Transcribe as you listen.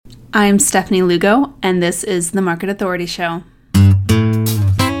I'm Stefanie Lugo, and this is the Market Authority Show.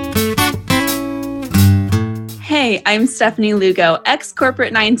 Hey, I'm Stefanie Lugo,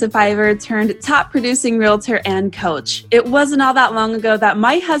 ex-corporate 9-to-5er turned top-producing realtor and coach. It wasn't all that long ago that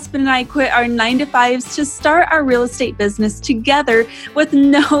my husband and I quit our 9-to-5s to start our real estate business together with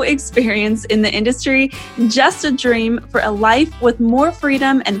no experience in the industry, just a dream for a life with more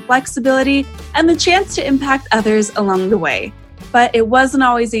freedom and flexibility and the chance to impact others along the way. But it wasn't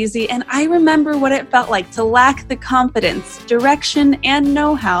always easy, and I remember what it felt like to lack the confidence, direction, and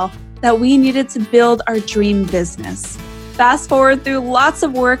know-how that we needed to build our dream business. Fast forward through lots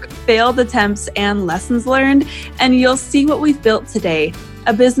of work, failed attempts, and lessons learned, and you'll see what we've built today.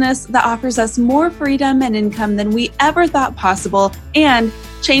 A business that offers us more freedom and income than we ever thought possible and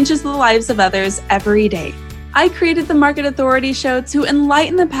changes the lives of others every day. I created the Market Authority Show to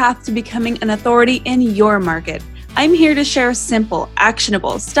enlighten the path to becoming an authority in your market. I'm here to share simple,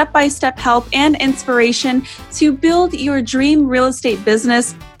 actionable, step-by-step help and inspiration to build your dream real estate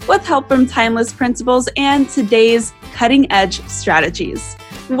business with help from timeless principles and today's cutting-edge strategies.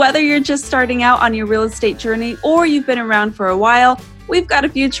 Whether you're just starting out on your real estate journey or you've been around for a while, we've got a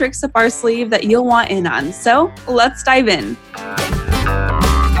few tricks up our sleeve that you'll want in on. So let's dive in.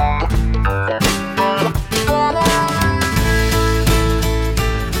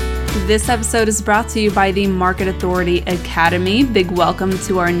 This episode is brought to you by the Market Authority Academy. Big welcome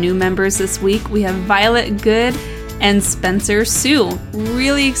to our new members this week. We have Violet Good and Spencer Sue.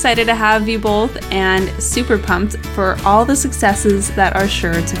 Really excited to have you both and super pumped for all the successes that are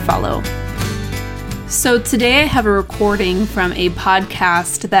sure to follow. So today I have a recording from a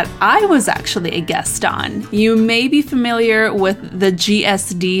podcast that I was actually a guest on. You may be familiar with the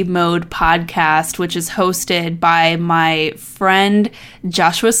GSD Mode podcast, which is hosted by my friend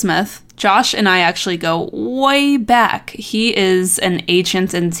Joshua Smith. Josh and I actually go way back. He is an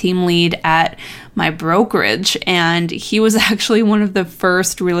agent and team lead at my brokerage, and he was actually one of the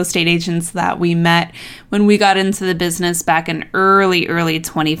first real estate agents that we met when we got into the business back in early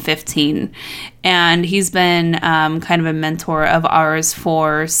 2015. And he's been kind of a mentor of ours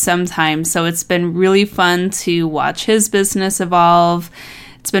for some time, so it's been really fun to watch his business evolve.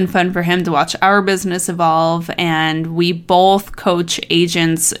 It's been fun for him to watch our business evolve, and we both coach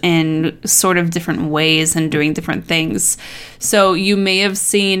agents in sort of different ways and doing different things. So you may have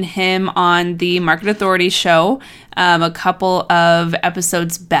seen him on the Market Authority Show a couple of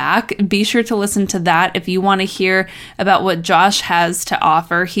episodes back. Be sure to listen to that if you want to hear about what Josh has to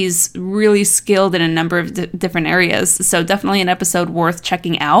offer. He's really skilled in a number of different areas, so definitely an episode worth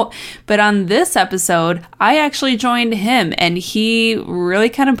checking out. But on this episode, I actually joined him, and he really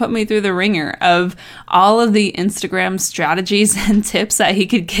kind of put me through the ringer of all of the Instagram strategies and tips that he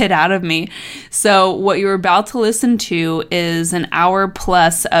could get out of me. So what you're about to listen to is an hour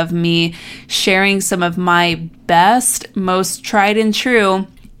plus of me sharing some of my best, most tried and true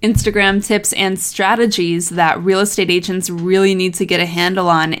Instagram tips and strategies that real estate agents really need to get a handle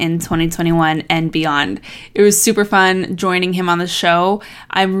on in 2021 and beyond. It was super fun joining him on the show.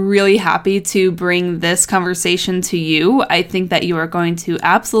 I'm really happy to bring this conversation to you. I think that you are going to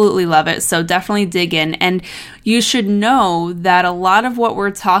absolutely love it, so definitely dig in. And you should know that a lot of what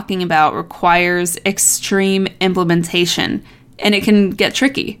we're talking about requires extreme implementation, and it can get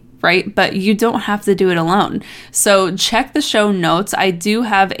tricky, right? But you don't have to do it alone. So check the show notes. I do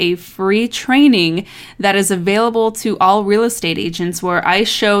have a free training that is available to all real estate agents where I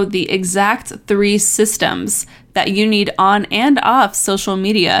show the exact 3 systems that you need on and off social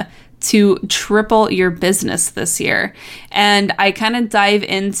media to triple your business this year. And I kind of dive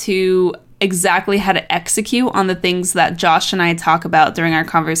into exactly how to execute on the things that Josh and I talk about during our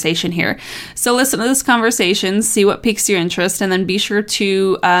conversation here. So listen to this conversation, see what piques your interest, and then be sure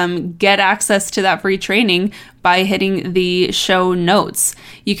to get access to that free training by hitting the show notes.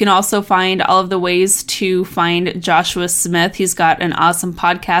 You can also find all of the ways to find Joshua Smith. He's got an awesome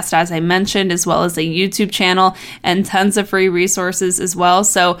podcast, as I mentioned, as well as a YouTube channel and tons of free resources as well.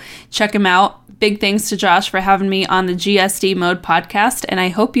 So check him out. Big thanks to Josh for having me on the GSD Mode podcast, and I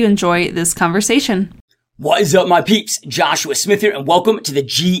hope you enjoy this conversation. What is up, my peeps? Joshua Smith here, and welcome to the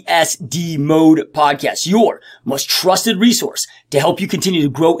GSD Mode podcast, your most trusted resource to help you continue to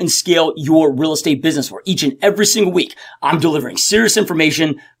grow and scale your real estate business, where each and every single week, I'm delivering serious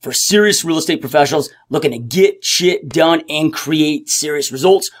information for serious real estate professionals looking to get shit done and create serious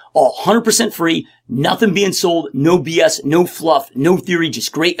results, all 100% free, nothing being sold, no BS, no fluff, no theory,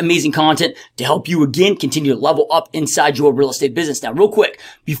 just great, amazing content to help you, again, continue to level up inside your real estate business. Now, real quick,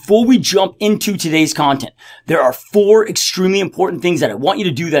 before we jump into today's content, there are 4 extremely important things that I want you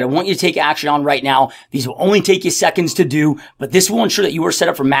to do, that I want you to take action on right now. These will only take you seconds to do, but this This will ensure that you are set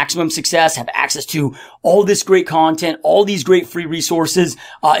up for maximum success, have access to all this great content, all these great free resources,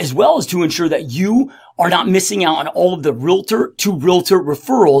 as well as to ensure that you are not missing out on all of the realtor to realtor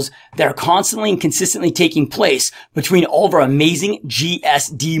referrals that are constantly and consistently taking place between all of our amazing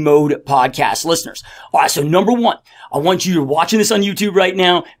GSD Mode podcast listeners. All right. So number one, I want you to watching this on YouTube right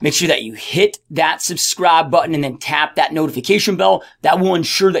now. Make sure that you hit that subscribe button and then tap that notification bell. That will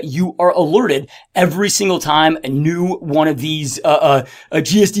ensure that you are alerted every single time a new one of these, a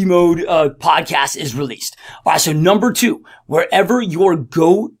GSD Mode, podcast is released. All right. So number two, wherever your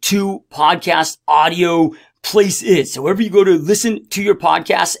go-to podcast audio place is. So wherever you go to listen to your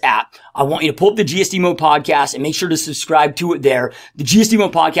podcast app, I want you to pull up the GSD Mode podcast and make sure to subscribe to it there. The GSD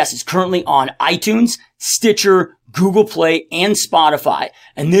Mode podcast is currently on iTunes, Stitcher, Google Play, and Spotify.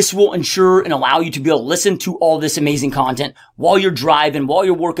 And this will ensure and allow you to be able to listen to all this amazing content while you're driving, while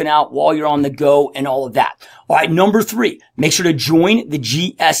you're working out, while you're on the go, and all of that. All right. Number three, make sure to join the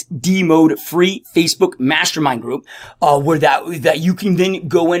GSD Mode free Facebook mastermind group, where that you can then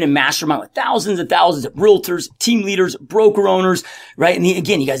go in and mastermind with thousands and thousands of realtors, team leaders, broker owners, right? And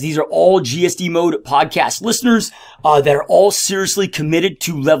again, you guys, these are all GSD Mode podcast listeners, that are all seriously committed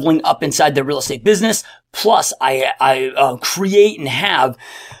to leveling up inside their real estate business. Plus, I create and have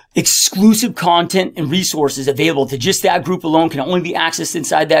exclusive content and resources available to just that group alone, can only be accessed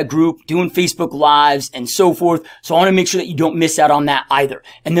inside that group, doing Facebook Lives and so forth. So I want to make sure that you don't miss out on that either.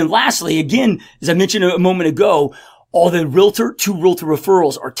 And then lastly, again, as I mentioned a moment ago, all the realtor to realtor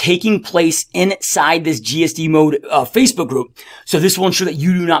referrals are taking place inside this GSD Mode Facebook group. So this will ensure that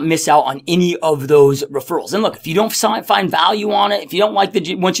you do not miss out on any of those referrals. And look, if you don't find value on it, if you don't like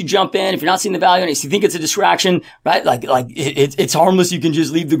once you jump in, if you're not seeing the value in it, if you think it's a distraction, right? It's harmless. You can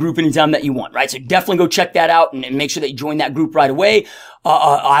just leave the group anytime that you want, right? So definitely go check that out and make sure that you join that group right away.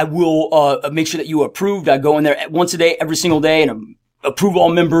 I will make sure that you are approved. I go in there once a day, every single day, and approve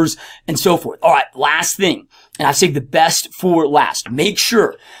all members and so forth. All right. Last thing. And I've saved the best for last. Make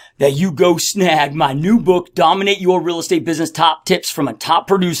sure that you go snag my new book, Dominate Your Real Estate Business, Top Tips from a Top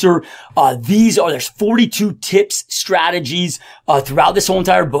Producer. There's 42 tips, strategies, throughout this whole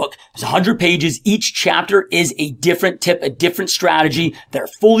entire book. There's 100 pages. Each chapter is a different tip, a different strategy that are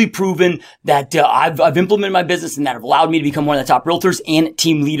fully proven that, I've implemented in my business and that have allowed me to become one of the top realtors and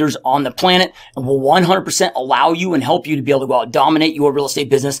team leaders on the planet, and will 100% allow you and help you to be able to go out and dominate your real estate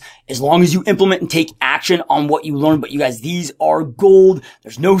business as long as you implement and take action on what you learn. But you guys, these are gold.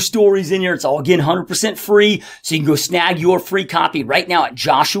 There's no stories in here. It's all, again, 100% free. So you can go snag your free copy right now at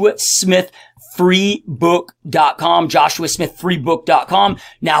joshuasmithfreebook.com, joshuasmithfreebook.com.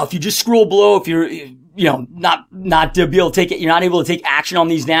 Now, if you just scroll below, if you're, not to be able to take it, you're not able to take action on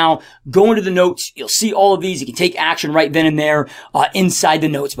these now, go into the notes. You'll see all of these. You can take action right then and there, inside the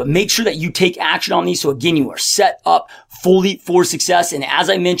notes, but make sure that you take action on these. So again, you are set up fully for success. And as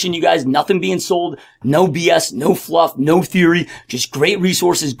I mentioned, you guys, nothing being sold, no BS, no fluff, no theory, just great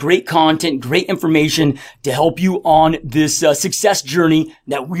resources, great content, great information to help you on this success journey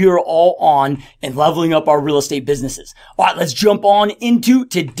that we are all on and leveling up our real estate businesses. All right, let's jump on into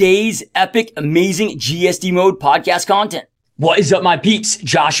today's epic, amazing GSD Mode podcast content. What is up, my peeps?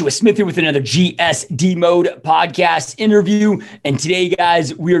 Joshua Smith here with another GSD Mode podcast interview. And today,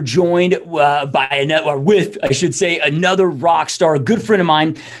 guys, we are joined another rock star, a good friend of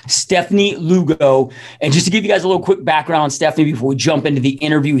mine, Stefanie Lugo. And just to give you guys a little quick background on Stefanie before we jump into the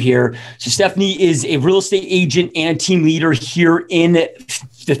interview here. So Stefanie is a real estate agent and a team leader here in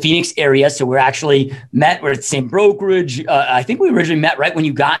the Phoenix area. So we're actually met. We're at the same brokerage. I think we originally met right when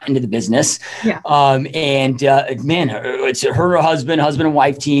you got into the business. Yeah. It's her husband and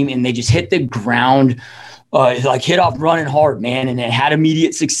wife team, and they just hit the ground, hit off running hard, man. And it had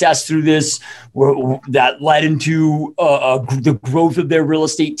immediate success through this, that led into the growth of their real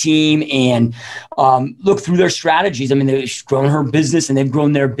estate team. And look, through their strategies, I mean, they've grown her business and they've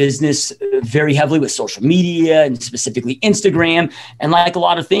grown their business very heavily with social media and specifically Instagram. And like a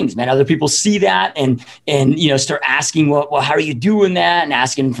lot of things, man, other people see that and start asking, well, how are you doing that? And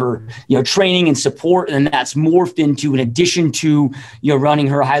asking for, training and support. And then that's morphed into, in addition to, running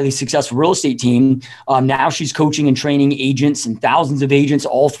her highly successful real estate team. Now she's coaching and training agents and thousands of agents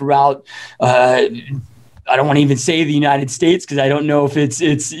all throughout, I don't want to even say the United States, because I don't know if it's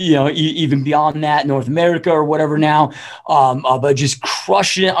even beyond that, North America or whatever now, but just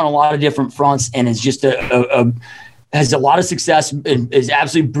crushing it on a lot of different fronts, and is just has a lot of success and is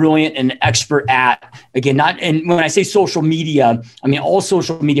absolutely brilliant and expert at, again, and when I say social media, I mean all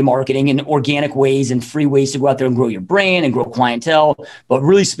social media marketing in organic ways and free ways to go out there and grow your brand and grow clientele, but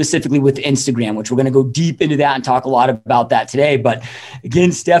really specifically with Instagram, which we're going to go deep into that and talk a lot about that today. But again,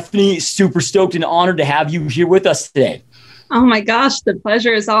 Stefanie, super stoked and honored to have you here with us today. Oh my gosh, the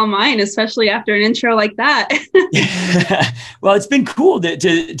pleasure is all mine, especially after an intro like that. Well, it's been cool to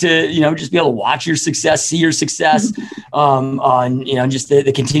just be able to watch your success, see your success, on just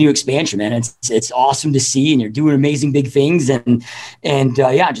the continued expansion, man. It's awesome to see, and you're doing amazing big things, and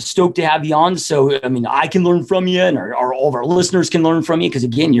just stoked to have you on. So I mean, I can learn from you, and all of our listeners can learn from you, because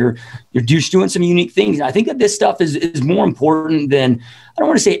again, you're just doing some unique things. And I think that this stuff is more important than, I don't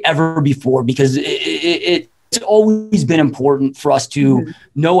want to say ever before, because it's always been important for us to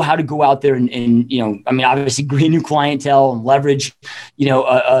know how to go out there and obviously create new clientele and leverage,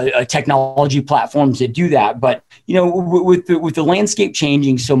 technology platforms that do that. But, with the landscape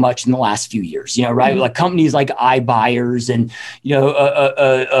changing so much in the last few years, right? Like companies like iBuyers and,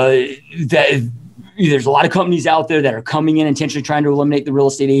 there's a lot of companies out there that are coming in intentionally trying to eliminate the real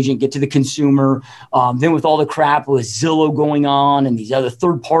estate agent, get to the consumer. Then with all the crap with Zillow going on and these other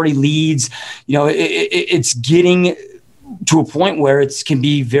third-party leads, it's getting to a point where it can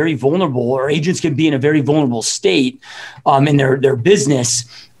be very vulnerable, or agents can be in a very vulnerable state in their business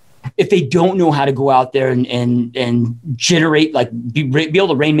if they don't know how to go out there and generate, like be able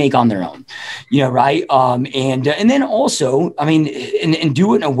to rainmake on their own, right? And then also, I mean, and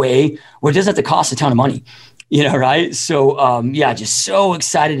do it in a way where it doesn't have to cost a ton of money, right? So, just so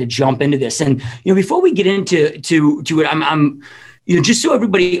excited to jump into this. And, before we get into it, I'm just so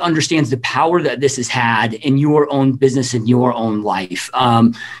everybody understands the power that this has had in your own business, in your own life.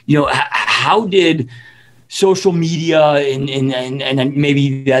 How did social media and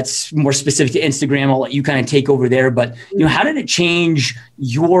maybe that's more specific to Instagram, I'll let you kind of take over there, but how did it change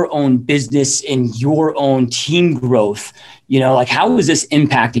your own business and your own team growth? How has this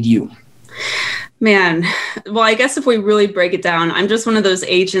impacted you? Man, well, I guess if we really break it down, I'm just one of those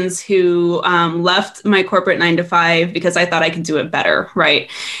agents who left my corporate 9-to-5 because I thought I could do it better, right?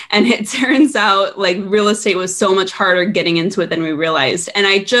 And it turns out like real estate was so much harder getting into it than we realized. And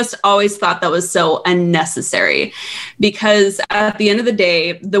I just always thought that was so unnecessary, because at the end of the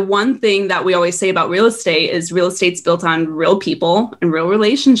day, the one thing that we always say about real estate is real estate's built on real people and real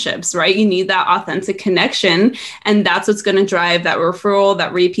relationships, right? You need that authentic connection. And that's what's going to drive that referral,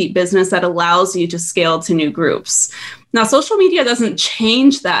 that repeat business that allows you to scale to new groups. Now, social media doesn't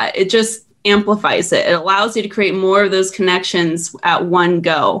change that. It just amplifies it. It allows you to create more of those connections at one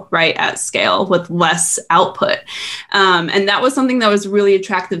go, right? At scale with less output. And that was something that was really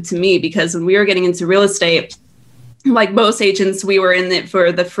attractive to me, because when we were getting into real estate, like most agents, we were in it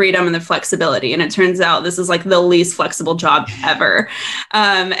for the freedom and the flexibility. And it turns out this is like the least flexible job ever.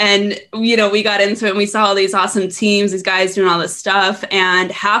 We got into it and we saw all these awesome teams, these guys doing all this stuff.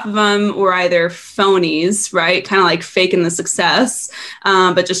 And half of them were either phonies, right? Kind of like faking the success,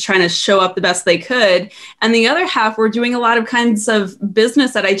 but just trying to show up the best they could. And the other half were doing a lot of kinds of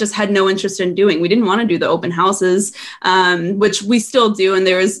business that I just had no interest in doing. We didn't want to do the open houses, which we still do. And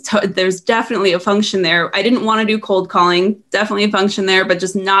there's definitely a function there. I didn't want to do cold calling, definitely a function there, but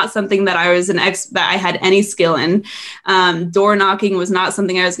just not something that I was that I had any skill in. Door knocking was not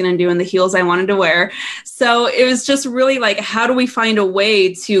something I was going to do in the heels I wanted to wear. So it was just really like, how do we find a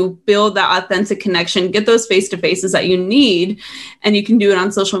way to build that authentic connection, get those face-to-faces that you need, and you can do it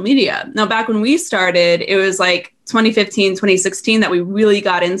on social media. Now, back when we started, it was like 2015, 2016 that we really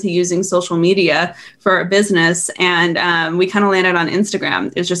got into using social media for our business. And we kind of landed on Instagram.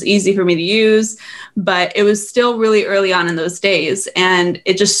 It was just easy for me to use, but it was still really early on in those days. And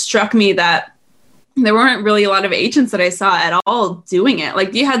it just struck me that there weren't really a lot of agents that I saw at all doing it.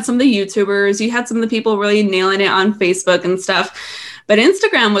 Like you had some of the YouTubers, you had some of the people really nailing it on Facebook and stuff. But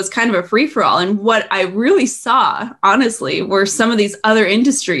Instagram was kind of a free-for-all. And what I really saw, honestly, were some of these other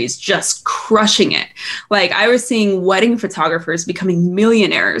industries just crushing it. Like I was seeing wedding photographers becoming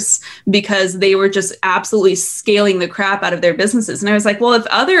millionaires because they were just absolutely scaling the crap out of their businesses. And I was like, well, if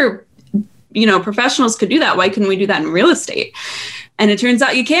other, professionals could do that, why couldn't we do that in real estate? And it turns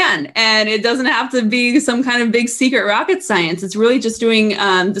out you can. And it doesn't have to be some kind of big secret rocket science. It's really just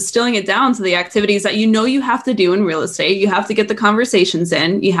distilling it down to the activities that you have to do in real estate. You have to get the conversations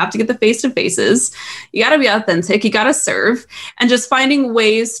in. You have to get the face-to-faces. You got to be authentic. You got to serve. And just finding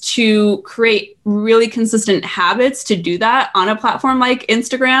ways to create really consistent habits to do that on a platform like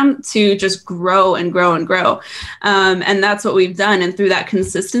Instagram to just grow and grow and grow. And that's what we've done. And through that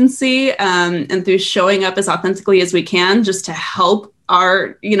consistency and through showing up as authentically as we can, just to help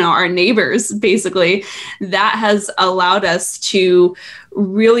our neighbors, basically, that has allowed us to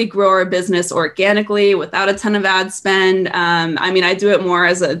really grow our business organically without a ton of ad spend. I do it more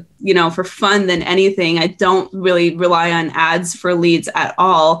as for fun than anything. I don't really rely on ads for leads at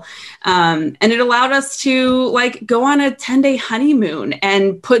all. And it allowed us to go on a 10-day honeymoon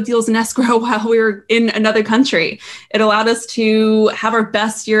and put deals in escrow while we were in another country. It allowed us to have our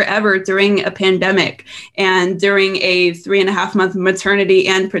best year ever during a pandemic and during a 3.5-month maternity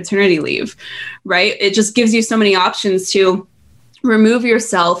and paternity leave, right? It just gives you so many options to remove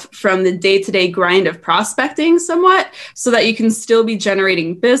yourself from the day-to-day grind of prospecting somewhat so that you can still be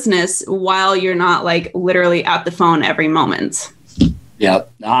generating business while you're not literally at the phone every moment. Yeah,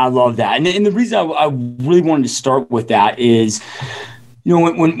 I love that. And the reason I really wanted to start with that is,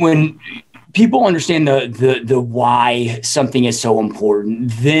 when people understand the why something is so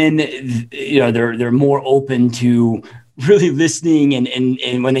important, then, they're more open to really listening,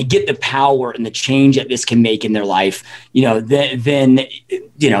 and when they get the power and the change that this can make in their life, then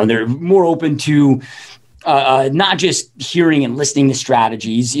they're more open to not just hearing and listening to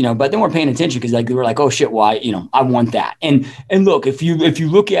strategies, but then we're paying attention because they were like, oh shit, why, I want that. And look, if you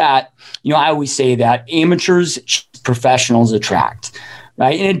look at, I always say that amateurs, professionals attract.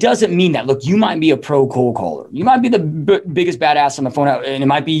 Right. And it doesn't mean that, look, you might be a pro cold caller. You might be the biggest badass on the phone, and it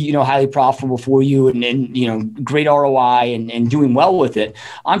might be, highly profitable for you and great ROI and doing well with it.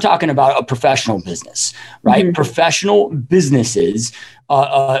 I'm talking about a professional business, right? Mm-hmm. Professional businesses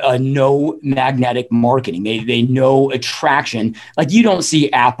know magnetic marketing. They know attraction. You don't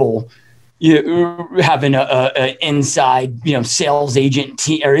see Apple having a inside, sales agent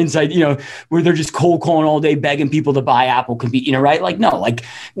team or inside, where they're just cold calling all day, begging people to buy Apple right? No,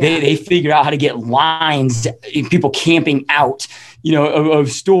 they figure out how to get lines, people camping out,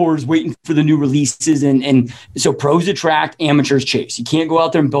 of stores waiting for the new releases. And so pros attract, amateurs chase. You can't go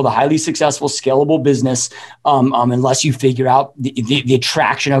out there and build a highly successful, scalable business unless you figure out the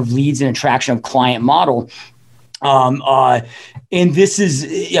attraction of leads and attraction of client model. And this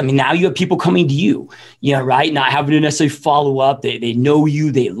is, now you have people coming to you, right? Not having to necessarily follow up. They know you,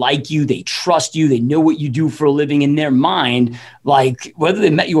 they like you, they trust you, they know what you do for a living in their mind. Whether they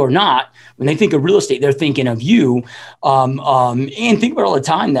met you or not, when they think of real estate, they're thinking of you. And think about all the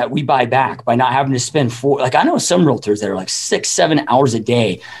time that we buy back by not having to spend I know some realtors that are 6-7 hours a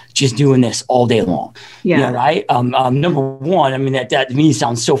day just doing this all day long. Yeah. Right. Number one, that to me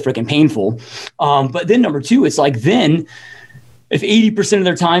sounds so freaking painful. But then number two, it's then if 80% of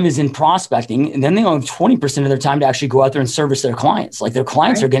their time is in prospecting, and then they only have 20% of their time to actually go out there and service their clients. Their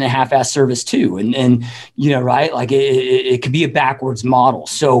clients are getting a half-ass service too. And right. It could be a backwards model.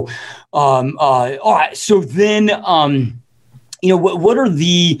 So, all right. So then, what are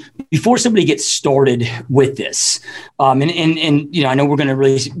before somebody gets started with this, and I know we're going to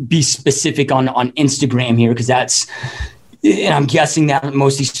really be specific on Instagram here, because that's, and I'm guessing that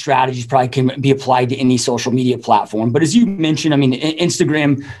most of these strategies probably can be applied to any social media platform. But as you mentioned,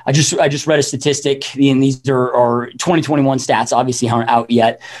 Instagram, I just read a statistic, and these are 2021 stats, obviously aren't out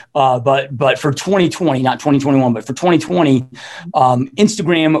yet. But for 2020, not 2021, but for 2020,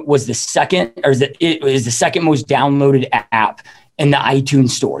 Instagram was the second, it was the second most downloaded app in the iTunes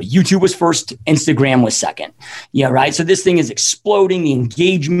store. YouTube was first, Instagram was second. Yeah, right. So this thing is exploding. The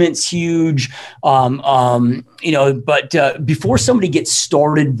engagement's huge. But before somebody gets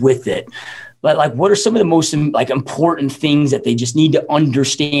started with it, what are some of the most important things that they just need to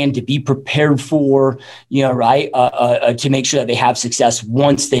understand, to be prepared for, to make sure that they have success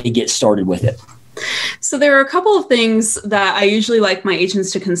once they get started with it? So there are a couple of things that I usually like my agents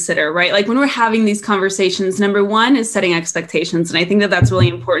to consider, right? When we're having these conversations, number one is setting expectations. And I think that that's really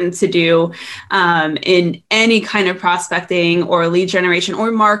important to do in any kind of prospecting or lead generation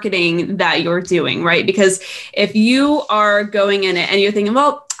or marketing that you're doing, right? Because if you are going in it and you're thinking,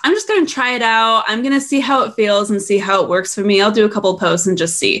 well, I'm just going to try it out. I'm going to see how it feels and see how it works for me. I'll do a couple of posts and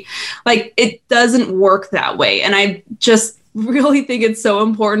just see. It doesn't work that way. And I just really think it's so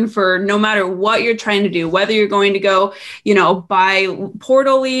important for no matter what you're trying to do, whether you're going to go, buy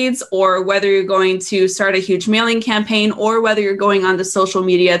portal leads, or whether you're going to start a huge mailing campaign, or whether you're going onto social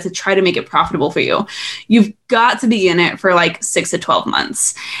media to try to make it profitable for you. You've got to be in it for 6 to 12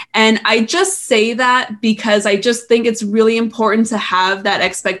 months. And I just say that because I just think it's really important to have that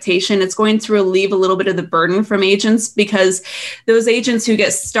expectation. It's going to relieve a little bit of the burden from agents, because those agents who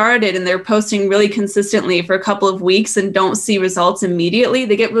get started and they're posting really consistently for a couple of weeks and don't see results immediately,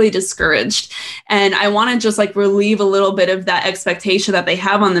 they get really discouraged. And I want to just relieve a little bit of that expectation that they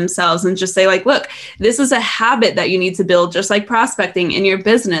have on themselves and just say look, this is a habit that you need to build, just like prospecting in your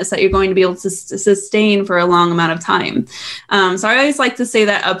business, that you're going to be able to sustain for a long long amount of time. So I always like to say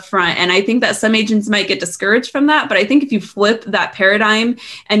that up front. And I think that some agents might get discouraged from that. But I think if you flip that paradigm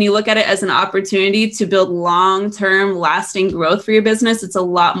and you look at it as an opportunity to build long-term lasting growth for your business, it's a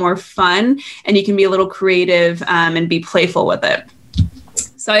lot more fun and you can be a little creative and be playful with it.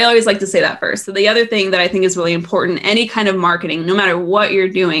 So I always like to say that first. So the other thing that I think is really important, any kind of marketing, no matter what you're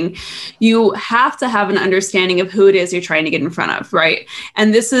doing, you have to have an understanding of who it is you're trying to get in front of, right?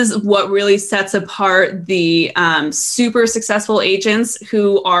 And this is what really sets apart the super successful agents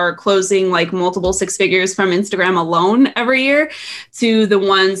who are closing like multiple six figures from Instagram alone every year to the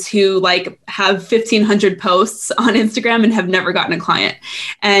ones who like have 1,500 posts on Instagram and have never gotten a client.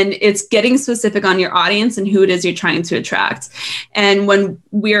 And it's getting specific on your audience and who it is you're trying to attract. And when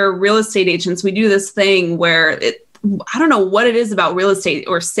we're real estate agents, we do this thing where I don't know what it is about real estate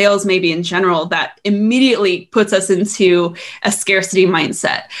or sales maybe in general that immediately puts us into a scarcity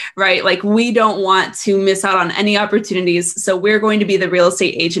mindset, right? Like we don't want to miss out on any opportunities. So we're going to be the real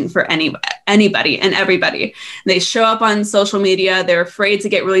estate agent for anybody and everybody. They show up on social media. They're afraid to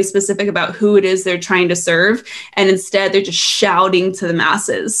get really specific about who it is they're trying to serve. And instead they're just shouting to the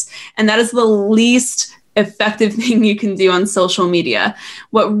masses. And that is the least effective thing you can do on social media.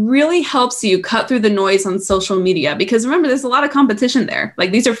 What really helps you cut through the noise on social media, because remember, there's a lot of competition there.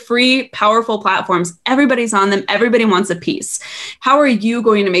 Like these are free, powerful platforms. Everybody's on them. Everybody wants a piece. How are you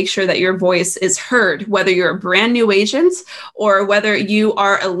going to make sure that your voice is heard, whether you're a brand new agent or whether you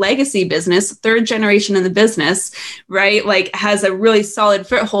are a legacy business, third generation in the business, right? Like has a really solid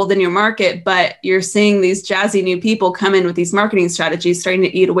foothold in your market, but you're seeing these jazzy new people come in with these marketing strategies starting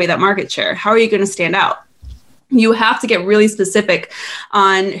to eat away that market share. How are you going to stand out? You have to get really specific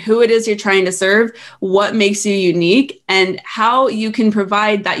on who it is you're trying to serve, what makes you unique, and how you can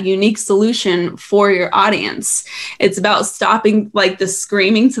provide that unique solution for your audience. It's about stopping like the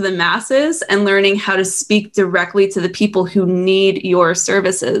screaming to the masses and learning how to speak directly to the people who need your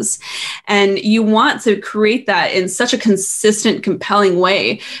services. And you want to create that in such a consistent, compelling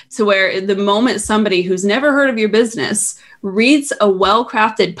way to where the moment somebody who's never heard of your business reads a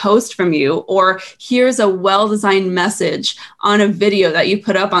well-crafted post from you or hears a well-designed message on a video that you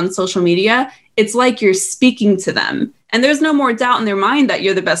put up on social media, it's like you're speaking to them. And there's no more doubt in their mind that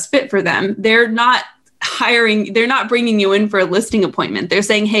you're the best fit for them. They're not bringing you in for a listing appointment. They're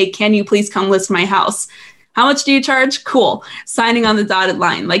saying, hey, can you please come list my house? How much do you charge? Cool. Signing on the dotted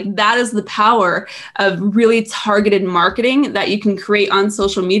line. Like that is the power of really targeted marketing that you can create on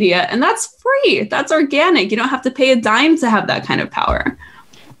social media. And that's free. That's organic. You don't have to pay a dime to have that kind of power.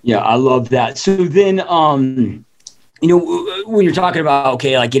 Yeah, I love that. So then, when you're talking about,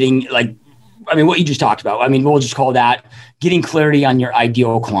 okay, like getting what you just talked about, we'll just call that getting clarity on your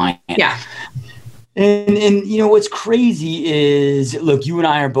ideal client. Yeah. And what's crazy is, look, you and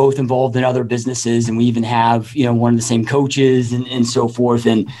I are both involved in other businesses, and we even have, one of the same coaches and so forth.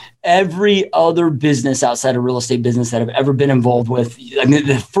 And every other business outside of real estate business that I've ever been involved with,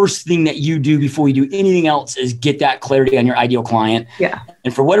 the first thing that you do before you do anything else is get that clarity on your ideal client. Yeah.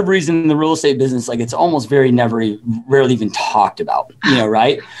 And for whatever reason, in the real estate business, like it's almost rarely even talked about,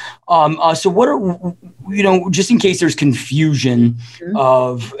 right? So what are, just in case there's confusion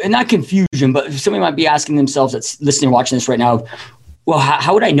and not confusion, but somebody might be asking themselves that's listening or watching this right now, well,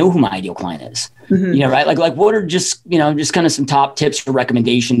 how would I know who my ideal client is? Right? Like what are just kind of some top tips or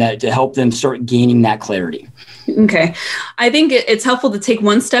recommendation to help them start gaining that clarity? Okay. I think it's helpful to take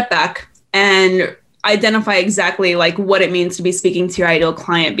one step back and identify exactly like what it means to be speaking to your ideal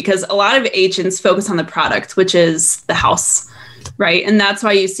client, because a lot of agents focus on the product, which is the house. Right. And that's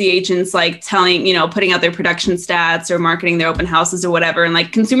why you see agents like telling, putting out their production stats or marketing their open houses or whatever. And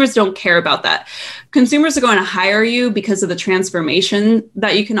like consumers don't care about that. Consumers are going to hire you because of the transformation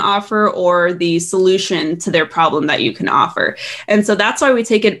that you can offer or the solution to their problem that you can offer. And so that's why we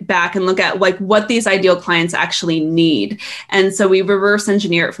take it back and look at like what these ideal clients actually need. And so we reverse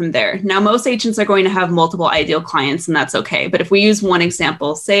engineer it from there. Now, most agents are going to have multiple ideal clients, and that's okay. But if we use one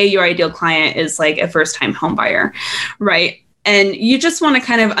example, say your ideal client is like a first-time home buyer, right? And you just want to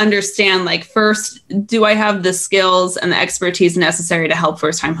kind of understand, like, first, do I have the skills and the expertise necessary to help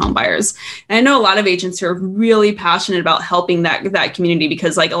first-time home buyers? And I know a lot of agents who are really passionate about helping that community,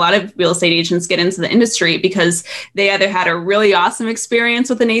 because like a lot of real estate agents get into the industry because they either had a really awesome experience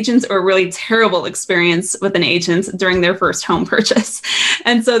with an agent or a really terrible experience with an agent during their first home purchase.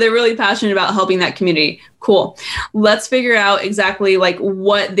 And so they're really passionate about helping that community. Cool. Let's figure out exactly like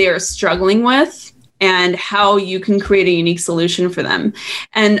what they're struggling with and how you can create a unique solution for them.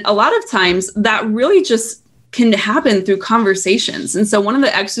 And a lot of times that really just can happen through conversations. And so one of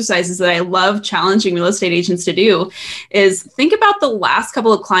the exercises that I love challenging real estate agents to do is think about the last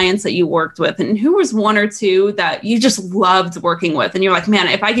couple of clients that you worked with and who was one or two that you just loved working with. And you're like, man,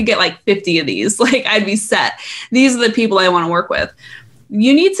 if I could get like 50 of these, like I'd be set. These are the people I want to work with.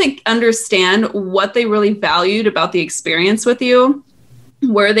 You need to understand what they really valued about the experience with you,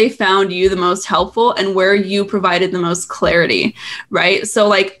 where they found you the most helpful, and where you provided the most clarity, right? So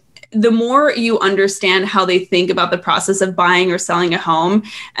like, the more you understand how they think about the process of buying or selling a home,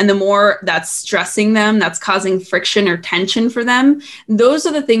 and the more that's stressing them, that's causing friction or tension for them, those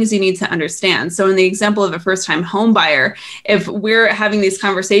are the things you need to understand. So in the example of a first-time home buyer, if we're having these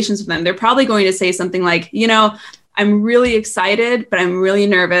conversations with them, they're probably going to say something like, I'm really excited, but I'm really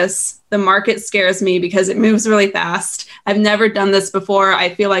nervous. The market scares me because it moves really fast. I've never done this before.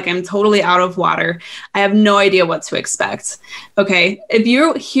 I feel like I'm totally out of water. I have no idea what to expect. Okay. If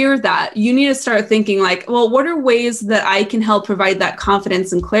you hear that, you need to start thinking like, well, what are ways that I can help provide that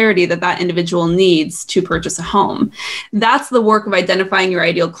confidence and clarity that that individual needs to purchase a home? That's the work of identifying your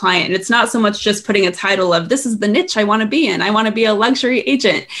ideal client. And it's not so much just putting a title of this is the niche I want to be in. I want to be a luxury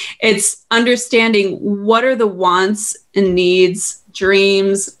agent. It's understanding what are the wants and needs,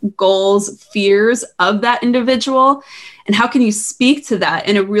 dreams, goals, fears of that individual, and how can you speak to that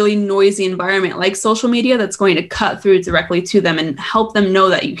in a really noisy environment like social media that's going to cut through directly to them and help them know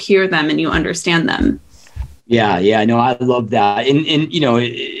that you hear them and you understand them. Yeah, no, I love that.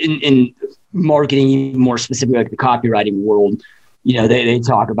 In marketing, even more specifically, like the copywriting world, they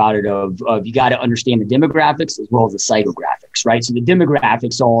talk about it of you got to understand the demographics as well as the psychographics, right? So the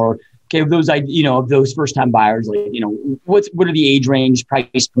demographics are, okay, of those first-time buyers, like, what are the age range,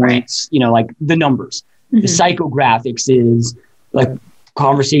 price points, like the numbers. Mm-hmm. The psychographics is like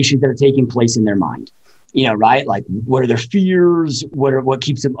conversations that are taking place in their mind, right? Like, what are their fears? What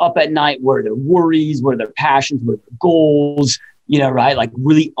keeps them up at night? What are their worries? What are their passions? What are their goals? Right? Like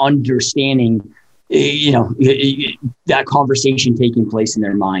really understanding, that conversation taking place in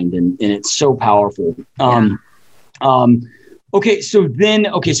their mind, and it's so powerful. Okay, so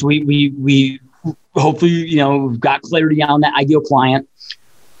we hopefully, we've got clarity on that ideal client.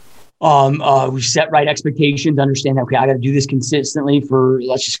 We've set right expectations, understand that, okay, I got to do this consistently for,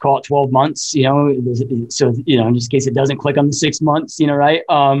 let's just call it 12 months, so, in this case, it doesn't click on the 6 months, right?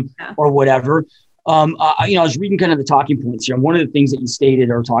 Or whatever. I was reading kind of the talking points here. And one of the things that you stated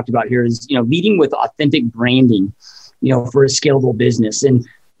or talked about here is, leading with authentic branding, for a scalable business. And,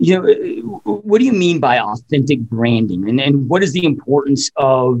 what do you mean by authentic branding? And what is the importance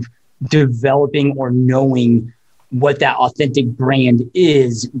of developing or knowing what that authentic brand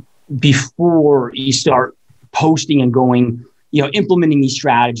is before you start posting and going, implementing these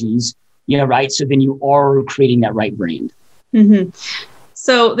strategies, right? So then you are creating that right brand. Mm-hmm.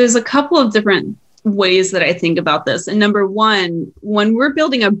 So there's a couple of different ways that I think about this. And number one, when we're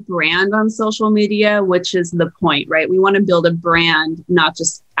building a brand on social media, which is the point, right? We want to build a brand, not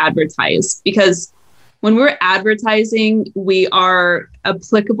just advertise, because when we're advertising, we are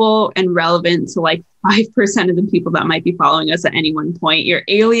applicable and relevant to like 5% of the people that might be following us at any one point. You're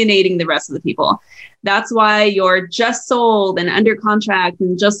alienating the rest of the people. That's why your just sold and under contract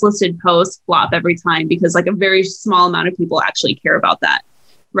and just listed posts flop every time, because like a very small amount of people actually care about that.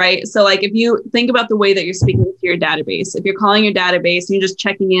 Right. So like if you think about the way that you're speaking to your database, if you're calling your database and you're just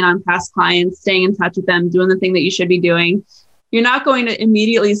checking in on past clients, staying in touch with them, doing the thing that you should be doing, you're not going to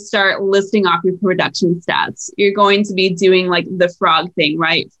immediately start listing off your production stats. You're going to be doing like the frog thing,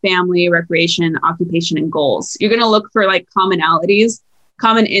 right? Family, recreation, occupation, and goals. You're going to look for like commonalities,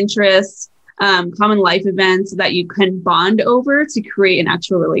 common interests, common life events that you can bond over to create an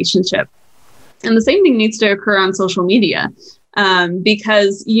actual relationship. And the same thing needs to occur on social media.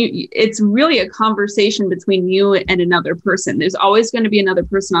 Because it's really a conversation between you and another person. There's always going to be another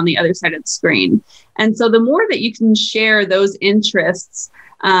person on the other side of the screen. And so the more that you can share those interests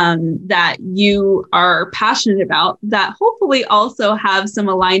that you are passionate about, that hopefully also have some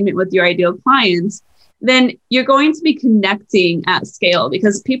alignment with your ideal clients, then you're going to be connecting at scale,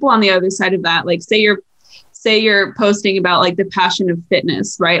 because people on the other side of that, like say you're posting about like the passion of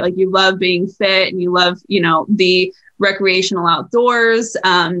fitness, right? Like you love being fit and you love, the recreational outdoors,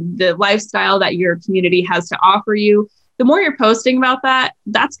 the lifestyle that your community has to offer you. The more you're posting about that,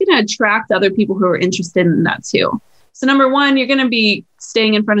 that's going to attract other people who are interested in that too. So number one, you're going to be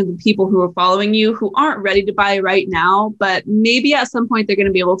staying in front of the people who are following you, who aren't ready to buy right now, but maybe at some point they're going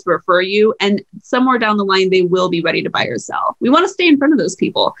to be able to refer you. And somewhere down the line, they will be ready to buy or sell. We want to stay in front of those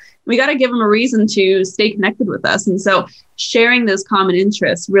people. We got to give them a reason to stay connected with us. And so sharing those common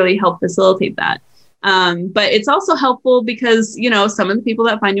interests really help facilitate that. But it's also helpful because, some of the people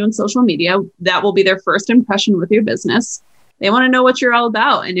that find you on social media, that will be their first impression with your business. They want to know what you're all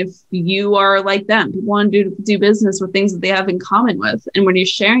about. And if you are like them, people want to do business with things that they have in common with. And when you're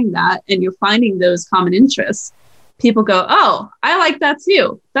sharing that and you're finding those common interests, people go, oh, I like that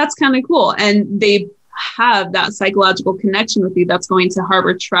too. That's kind of cool. And they have that psychological connection with you that's going to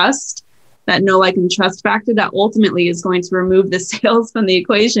harbor trust, that know, like, and trust factor that ultimately is going to remove the sales from the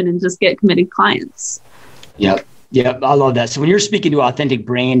equation and just get committed clients. Yep. I love that. So when you're speaking to authentic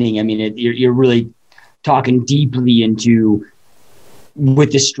branding, I mean, you're really talking deeply into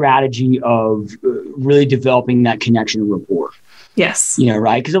with the strategy of really developing that connection and rapport. Yes.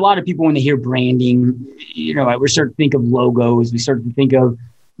 Right? Because a lot of people, when they hear branding, we start to think of logos. We start to think of,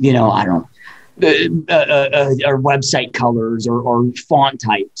 I don't know, our website colors or font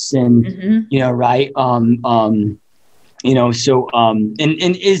types and, right. So,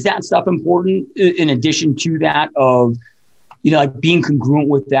 and is that stuff important in addition to that of, like being congruent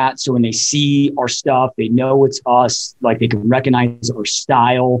with that? So when they see our stuff, they know it's us, like they can recognize our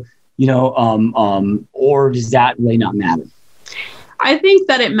style, or does that really not matter? I think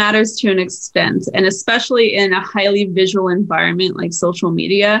that it matters to an extent, and especially in a highly visual environment like social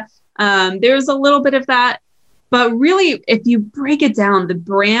media, there's a little bit of that. But really, if you break it down, the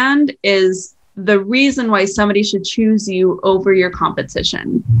brand is the reason why somebody should choose you over your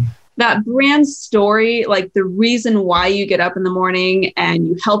competition. That brand story, like the reason why you get up in the morning and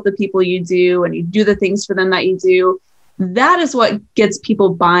you help the people you do and you do the things for them that you do, that is what gets people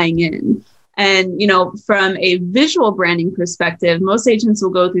buying in. And, from a visual branding perspective, most agents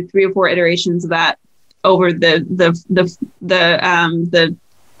will go through 3 or 4 iterations of that over the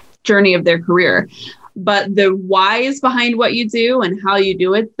journey of their career. But the whys behind what you do and how you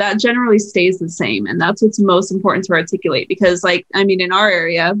do it, that generally stays the same. And that's what's most important to articulate, because in our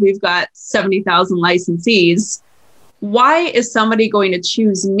area, we've got 70,000 licensees. Why is somebody going to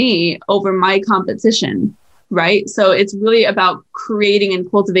choose me over my competition? Right. So it's really about creating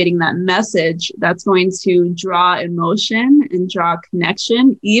and cultivating that message that's going to draw emotion and draw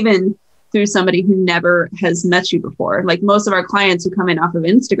connection, even through somebody who never has met you before. Like most of our clients who come in off of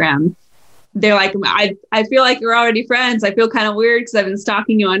Instagram, they're like, I feel like you're already friends. I feel kind of weird because I've been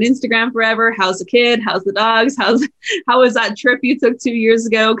stalking you on Instagram forever. How's the kid? How's the dogs? How was that trip you took 2 years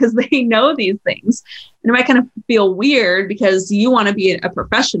ago? Because they know these things. And it might kind of feel weird because you want to be a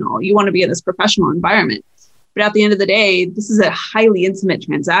professional. You want to be in this professional environment. But at the end of the day, this is a highly intimate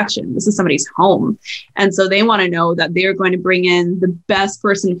transaction. This is somebody's home. And so they want to know that they're going to bring in the best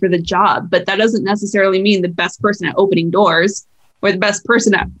person for the job. But that doesn't necessarily mean the best person at opening doors or the best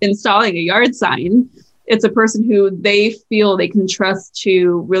person at installing a yard sign. It's a person who they feel they can trust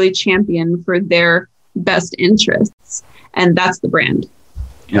to really champion for their best interests. And that's the brand.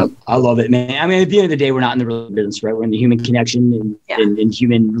 Yep. I love it, man. I mean, at the end of the day, we're not in the real business, right? We're in the human connection and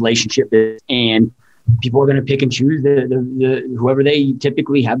human relationship business. And people are going to pick and choose the whoever they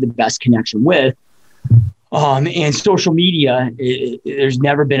typically have the best connection with. And social media, there's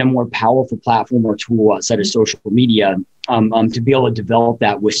never been a more powerful platform or tool outside of social media to be able to develop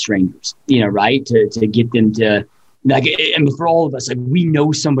that with strangers, right? To get them to, for all of us, we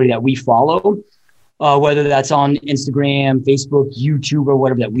know somebody that we follow, whether that's on Instagram, Facebook, YouTube, or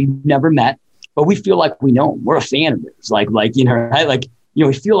whatever, that we've never met, but we feel like we know them. We're a fan of theirs. Right?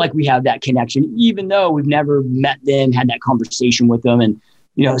 We feel like we have that connection, even though we've never met them, had that conversation with them. And,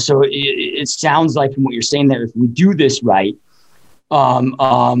 so it sounds like from what you're saying that if we do this right,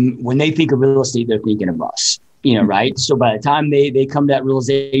 when they think of real estate, they're thinking of us, right? So by the time they come to that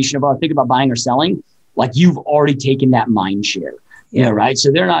realization about think about buying or selling, like you've already taken that mind share, right? So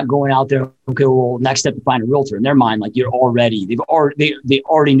they're not going out there, okay, well, next step to find a realtor. In their mind, like they already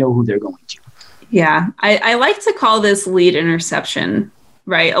know who they're going to. Yeah. I like to call this lead interception.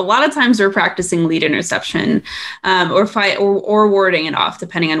 Right. A lot of times we're practicing lead interception or warding it off,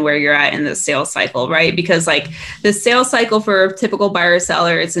 depending on where you're at in the sales cycle. Right. Because the sales cycle for a typical buyer or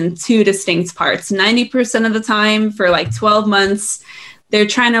seller is in 2 distinct parts. 90% of the time for 12 months, they're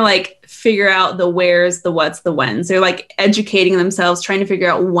trying to figure out the wheres, the whats, the whens. They're educating themselves, trying to figure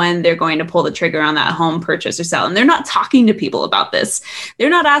out when they're going to pull the trigger on that home purchase or sell. And they're not talking to people about this.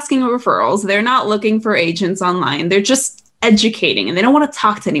 They're not asking referrals. They're not looking for agents online. They're just educating, and they don't want to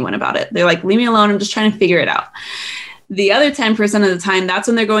talk to anyone about it. They're like, leave me alone. I'm just trying to figure it out. The other 10% of the time, that's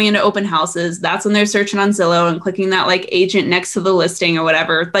when they're going into open houses. That's when they're searching on Zillow and clicking that agent next to the listing or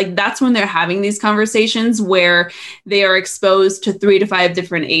whatever. That's when they're having these conversations where they are exposed to 3 to 5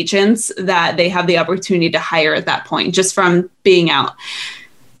 different agents that they have the opportunity to hire at that point, just from being out.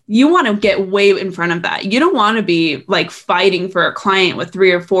 you want to get way in front of that. You don't want to be like fighting for a client with 3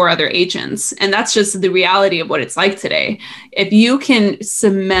 or 4 other agents. And that's just the reality of what it's like today. If you can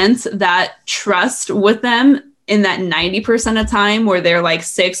cement that trust with them in that 90% of time where they're like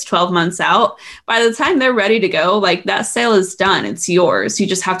 6-12 months out, by the time they're ready to go, like that sale is done. It's yours. You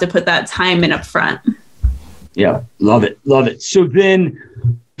just have to put that time in up front. Yeah. Love it. Love it. So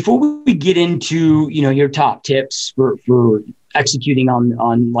then before we get into, your top tips for executing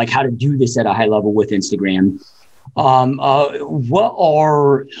on like how to do this at a high level with Instagram, what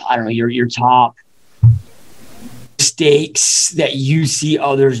are, I don't know, your top mistakes that you see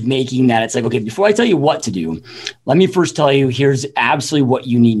others making that it's like, okay, before I tell you what to do, let me first tell you, here's absolutely what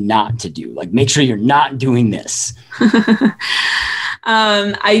you need not to do. Like, make sure you're not doing this.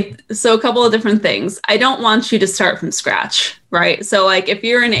 So a couple of different things. I don't want you to start from scratch, right? So like if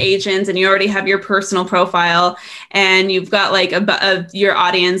you're an agent and you already have your personal profile and you've got like your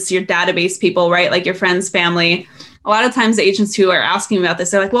audience, your database people, right? Like your friends, family. A lot of times agents who are asking about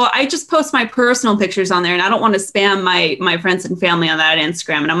this, they're like, well, I just post my personal pictures on there and I don't want to spam my friends and family on that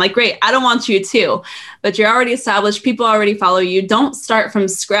Instagram. And I'm like, great, I don't want you to, but you're already established. People already follow you. Don't start from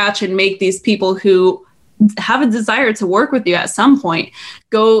scratch and make these people who have a desire to work with you at some point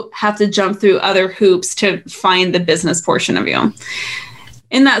go have to jump through other hoops to find the business portion of you.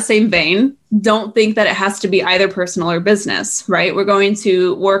 In that same vein, don't think that it has to be either personal or business, right? We're going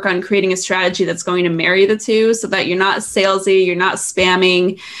to work on creating a strategy that's going to marry the two so that you're not salesy, you're not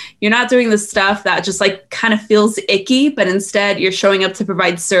spamming, you're not doing the stuff that just like kind of feels icky, but instead you're showing up to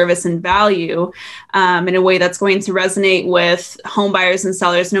provide service and value in a way that's going to resonate with home buyers and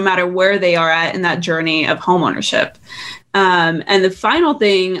sellers, no matter where they are at in that journey of homeownership. And the final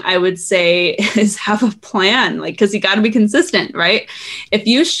thing I would say is have a plan, like, because you got to be consistent, right? If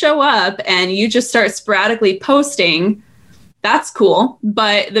you show up and you just start sporadically posting, that's cool.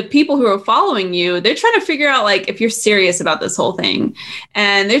 But the people who are following you, they're trying to figure out like if you're serious about this whole thing.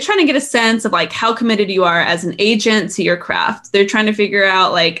 And they're trying to get a sense of like how committed you are as an agent to your craft. They're trying to figure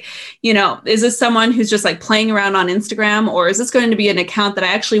out like, is this someone who's just like playing around on Instagram, or is this going to be an account that I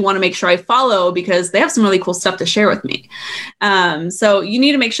actually want to make sure I follow because they have some really cool stuff to share with me? So you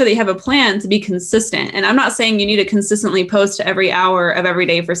need to make sure that you have a plan to be consistent. And I'm not saying you need to consistently post every hour of every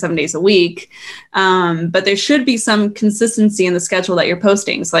day for 7 days a week. But there should be some consistency in the schedule that you're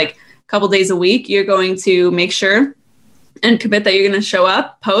posting. So like a couple days a week, you're going to make sure and commit that you're going to show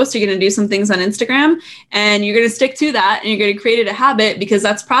up, post, you're going to do some things on Instagram, and you're going to stick to that, and you're going to create it a habit because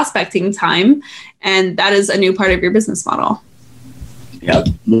that's prospecting time, and that is a new part of your business model. Yeah.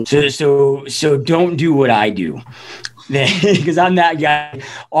 So don't do what I do. Because I'm that guy.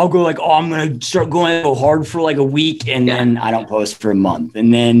 I'll go like, I'm going to start go hard for like a week, and then I don't post for a month,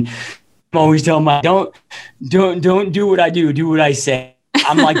 and then I'm always telling don't do what I do what I say.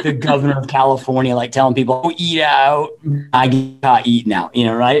 I'm like the governor of California, like telling people, oh, eat out. I get caught eating out,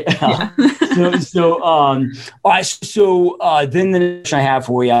 right? Yeah. All right. So then the next question I have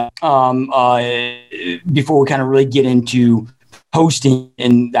for you, before we kind of really get into posting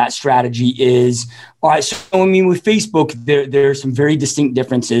and that strategy is, all right, so I mean, with Facebook, there are some very distinct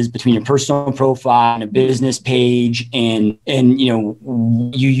differences between your personal profile and a business page, and you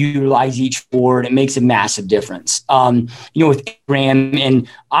utilize each for it. It makes a massive difference. With Instagram, and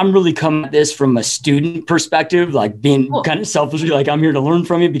I'm really coming at this from a student perspective, like being kind of selfishly, like I'm here to learn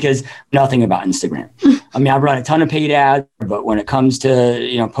from you because nothing about Instagram. I mean, I run a ton of paid ads, but when it comes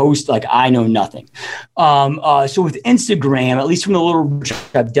to post, like I know nothing. So with Instagram, at least from the little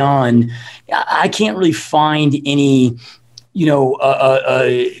research I've done, I can't really find any,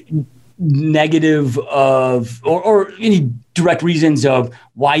 negative of or any direct reasons of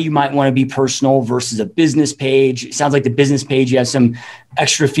why you might want to be personal versus a business page. It sounds like the business page, you have some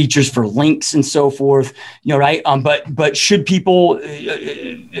extra features for links and so forth, right? But should people, do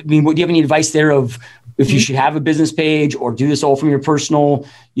you have any advice there of if you should have a business page or do this all from your personal,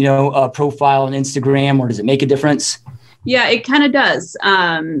 profile on Instagram, or does it make a difference? Yeah, it kind of does.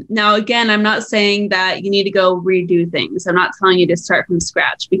 Now, again, I'm not saying that you need to go redo things. I'm not telling you to start from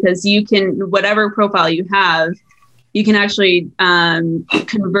scratch, because you can, whatever profile you have, you can actually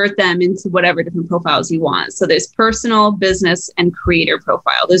convert them into whatever different profiles you want. So there's personal, business, and creator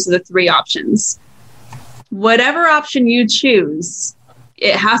profile. Those are the 3 options. Whatever option you choose,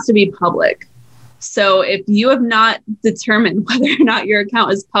 it has to be public. So if you have not determined whether or not your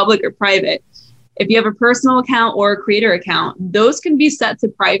account is public or private, If you have a personal account or a creator account, those can be set to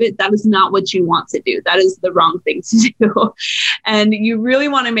private. That is not what you want to do. That is the wrong thing to do. And you really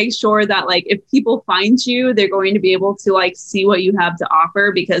want to make sure that like, if people find you, they're going to be able to like see what you have to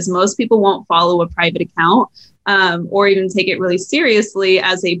offer, because most people won't follow a private account or even take it really seriously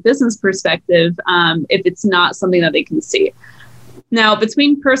as a business perspective if it's not something that they can see. Now,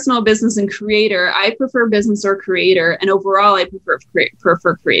 between personal, business, and creator, I prefer business or creator. And overall, I prefer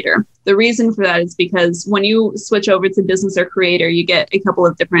creator. The reason for that is because when you switch over to business or creator, you get a couple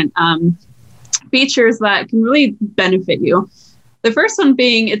of different features that can really benefit you. The first one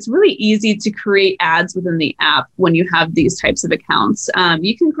being, it's really easy to create ads within the app when you have these types of accounts.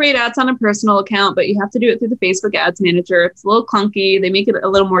 You can create ads on a personal account, but you have to do it through the Facebook Ads Manager. It's a little clunky. They make it a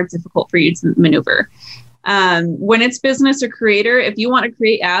little more difficult for you to maneuver. When it's business or creator, if you want to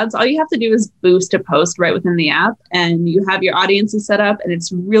create ads, all you have to do is boost a post right within the app, and you have your audiences set up, and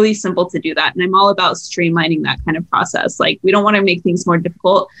it's really simple to do that. And I'm all about streamlining that kind of process. Like, we don't want to make things more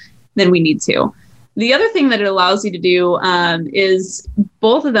difficult than we need to. The other thing that it allows you to do is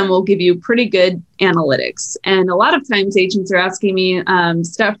both of them will give you pretty good analytics. And a lot of times agents are asking me,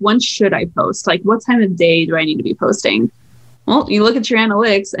 Steph, when should I post? Like, what time of day do I need to be posting? Well, you look at your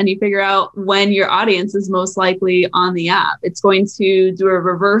analytics and you figure out when your audience is most likely on the app. It's going to do a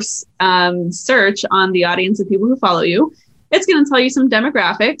reverse search on the audience of people who follow you. It's going to tell you some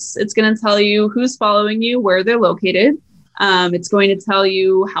demographics. It's going to tell you who's following you, where they're located. It's going to tell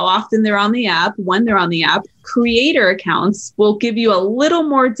you how often they're on the app, when they're on the app. Creator accounts will give you a little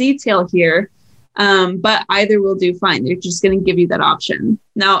more detail here, but either will do fine. They're just going to give you that option.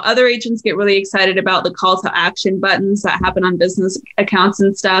 Now, other agents get really excited about the call to action buttons that happen on business accounts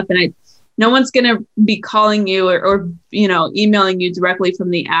and stuff. And no one's going to be calling you or emailing you directly from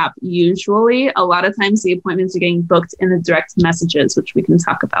the app. Usually, a lot of times the appointments are getting booked in the direct messages, which we can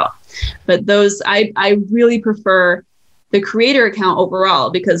talk about. But those, I really prefer the creator account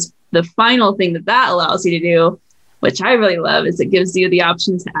overall, because the final thing that allows you to do, which I really love, is it gives you the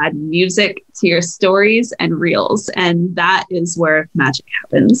option to add music to your stories and reels. And that is where magic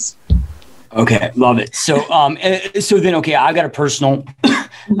happens. Okay. Love it. So then, I've got a personal,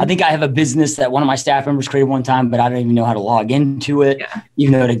 I think I have a business that one of my staff members created one time, but I don't even know how to log into it,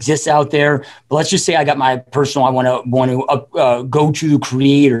 even though it exists out there. But let's just say I got my personal, I want to go to the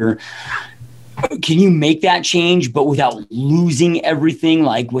creator. Can you make that change, but without losing everything,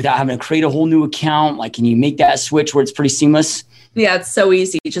 like without having to create a whole new account? Like, can you make that switch where it's pretty seamless? Yeah, it's so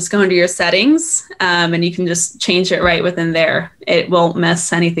easy. Just go into your settings and you can just change it right within there. It won't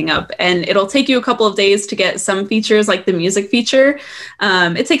mess anything up. And it'll take you a couple of days to get some features like the music feature.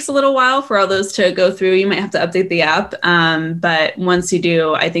 It takes a little while for all those to go through. You might have to update the app. But once you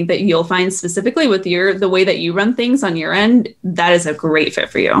do, I think that you'll find specifically with the way that you run things on your end, that is a great fit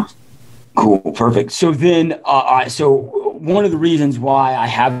for you. Cool. Perfect. So then, so one of the reasons why I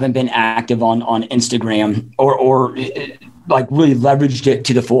haven't been active on Instagram or like really leveraged it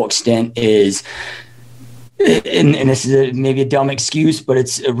to the full extent is, and this is maybe a dumb excuse, but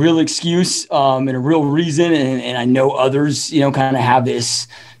it's a real excuse and a real reason. And I know others, kind of have this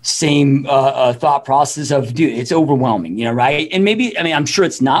same thought process of, dude, it's overwhelming, right? And maybe, I'm sure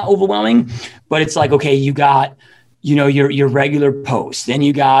it's not overwhelming, but it's like, okay, you got, your regular posts, then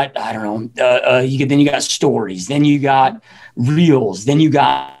you got, I don't know, then you got stories, then you got reels, then you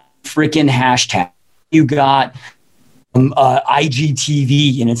got freaking hashtag, you got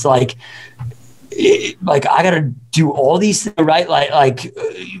IGTV, and it's like I got to do all these things, right?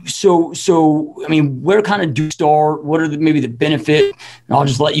 So, where kind of do you start? What are maybe the benefit? And I'll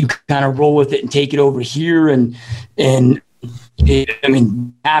just let you kind of roll with it and take it over here. And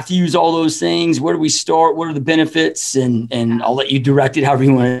have to use all those things. Where do we start? What are the benefits? And I'll let you direct it however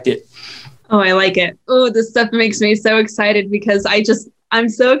you want it. Oh, I like it. Oh, this stuff makes me so excited because I'm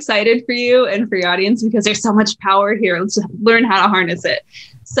so excited for you and for your audience because there's so much power here. Let's just learn how to harness it.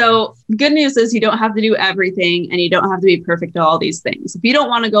 So good news is you don't have to do everything and you don't have to be perfect at all these things. If you don't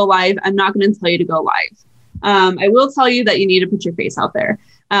want to go live, I'm not going to tell you to go live. I will tell you that you need to put your face out there.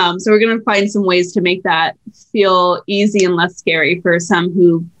 So we're going to find some ways to make that feel easy and less scary for some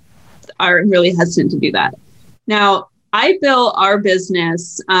who are really hesitant to do that. Now, I built our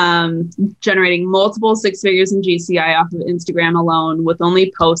business generating multiple six figures in GCI off of Instagram alone with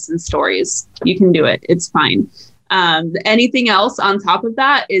only posts and stories. You can do it. It's fine. Anything else on top of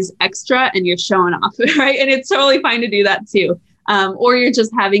that is extra and you're showing off, right? And it's totally fine to do that too. Or you're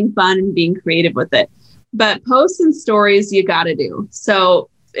just having fun and being creative with it. But posts and stories, you got to do. So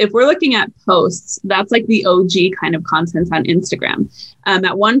if we're looking at posts, that's like the OG kind of content on Instagram.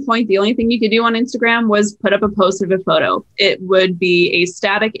 At one point, the only thing you could do on Instagram was put up a post of a photo. It would be a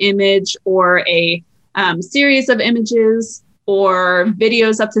static image or a series of images or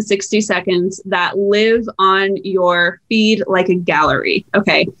videos up to 60 seconds that live on your feed like a gallery.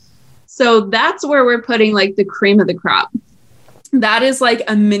 Okay. So that's where we're putting like the cream of the crop. That is like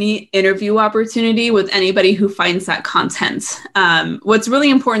a mini interview opportunity with anybody who finds that content. What's really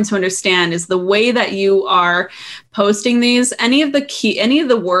important to understand is the way that you are posting these, any of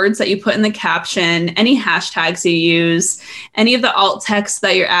the words that you put in the caption, any hashtags you use, any of the alt text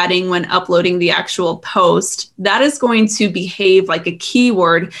that you're adding when uploading the actual post, that is going to behave like a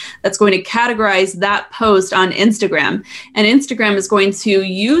keyword that's going to categorize that post on Instagram. And Instagram is going to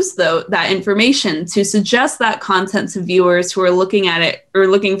use that information to suggest that content to viewers who are looking at it or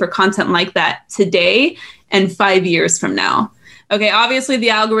looking for content like that today and 5 years from now. Okay, obviously the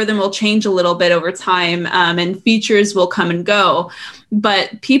algorithm will change a little bit over time, and features will come and go,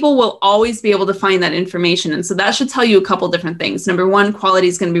 but people will always be able to find that information. And so that should tell you a couple different things. Number one, quality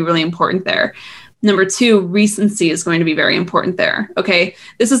is going to be really important there. Number two, recency is going to be very important there. Okay,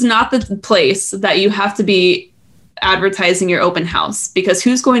 this is not the place that you have to be advertising your open house, because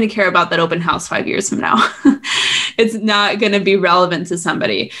who's going to care about that open house 5 years from now? It's not going to be relevant to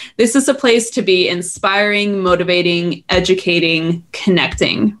somebody. This is a place to be inspiring, motivating, educating,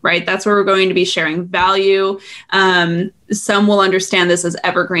 connecting, right? That's where we're going to be sharing value. Some will understand this as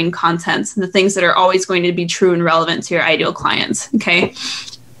evergreen content, the things that are always going to be true and relevant to your ideal clients. Okay.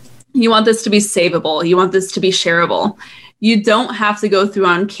 You want this to be savable. You want this to be shareable. You don't have to go through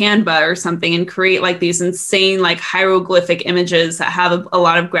on Canva or something and create like these insane like hieroglyphic images that have a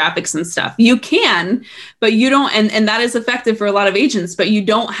lot of graphics and stuff. You can, but you don't, and that is effective for a lot of agents, but you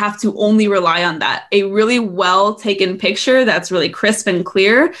don't have to only rely on that. A really well taken picture that's really crisp and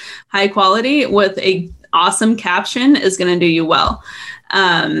clear, high quality with a awesome caption is going to do you well.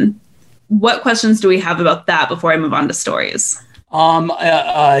 What questions do we have about that before I move on to stories?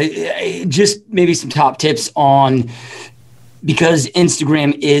 Just maybe some top tips on, because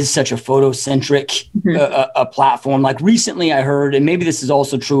Instagram is such a photo-centric a platform. Like recently I heard, and maybe this is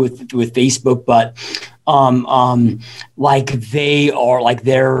also true with Facebook, but like they are like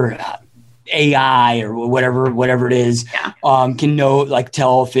their AI or whatever it is, can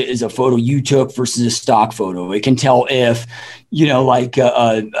tell if it is a photo you took versus a stock photo. It can tell if,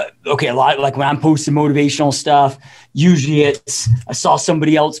 a lot like when I'm posting motivational stuff, usually it's, I saw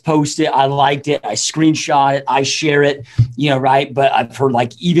somebody else post it, I liked it, I screenshot it, I share it, right? But I've heard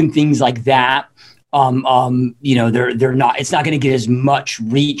like even things like that, they're not, it's not going to get as much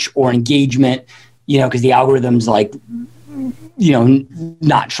reach or engagement, because the algorithm's like,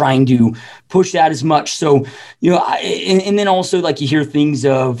 not trying to push that as much. So, and then also like you hear things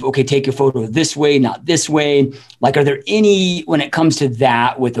of, okay, take a photo this way, not this way. Like, are there any, when it comes to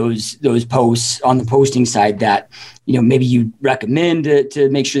that with those posts on the posting side that, maybe you recommend to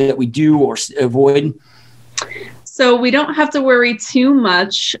make sure that we do or avoid? So we don't have to worry too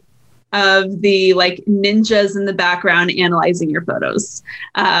much of the like ninjas in the background analyzing your photos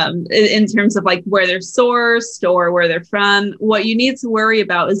in terms of like where they're sourced or where they're from. What you need to worry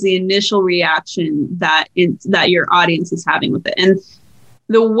about is the initial reaction that your audience is having with it. And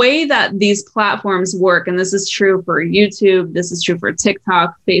the way that these platforms work, and this is true for YouTube, this is true for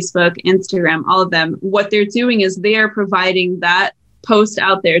TikTok, Facebook, Instagram, all of them, what they're doing is they are providing that post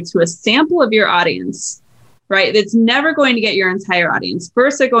out there to a sample of your audience, right? It's never going to get your entire audience.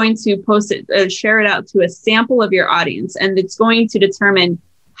 First, they're going to post it, share it out to a sample of your audience, and it's going to determine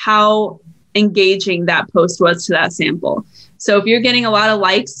how engaging that post was to that sample. So if you're getting a lot of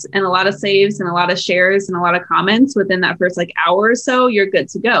likes and a lot of saves and a lot of shares and a lot of comments within that first like hour or so, you're good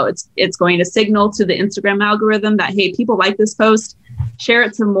to go. It's going to signal to the Instagram algorithm that, hey, people like this post, share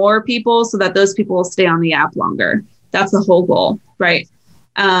it to more people so that those people will stay on the app longer. That's the whole goal, right?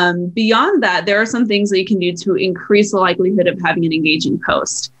 Beyond that, there are some things that you can do to increase the likelihood of having an engaging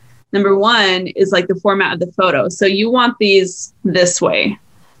post. Number one is like the format of the photo. So you want these this way,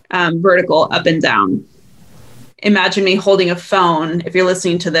 vertical, up and down. Imagine me holding a phone, if you're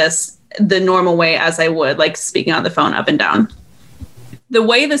listening to this, the normal way as I would, like speaking on the phone up and down. The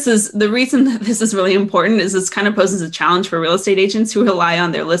reason that this is really important is this kind of poses a challenge for real estate agents who rely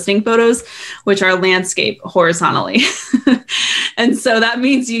on their listing photos, which are landscape horizontally. And so that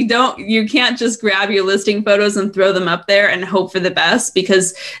means you can't just grab your listing photos and throw them up there and hope for the best,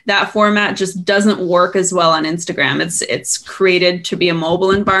 because that format just doesn't work as well on Instagram. It's created to be a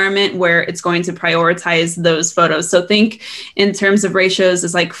mobile environment where it's going to prioritize those photos. So think in terms of ratios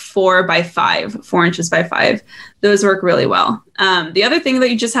is like 4 inches by 5. those work really well. The other thing that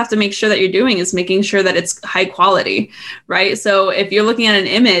you just have to make sure that you're doing is making sure that it's high quality, right? So if you're looking at an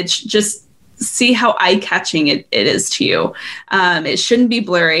image, just see how eye-catching it is to you. It shouldn't be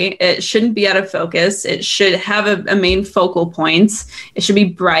blurry. It shouldn't be out of focus. It should have a main focal point. It should be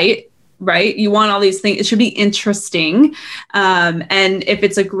bright, right? You want all these things. It should be interesting. And if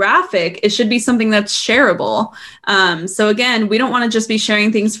it's a graphic, it should be something that's shareable. So again, we don't want to just be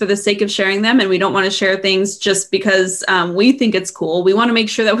sharing things for the sake of sharing them. And we don't want to share things just because we think it's cool. We want to make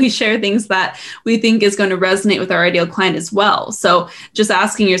sure that we share things that we think is going to resonate with our ideal client as well. So just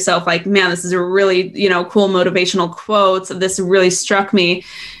asking yourself like, man, this is a really, cool motivational quote. This really struck me.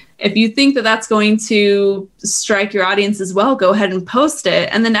 If you think that that's going to strike your audience as well, go ahead and post it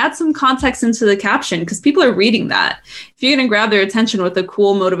and then add some context into the caption because people are reading that. If you're going to grab their attention with a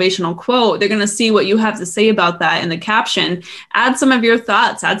cool motivational quote, they're going to see what you have to say about that in the caption. Add some of your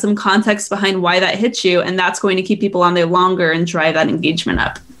thoughts, add some context behind why that hits you, and that's going to keep people on there longer and drive that engagement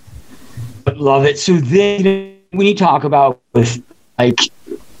up. Love it. So then when you talk about with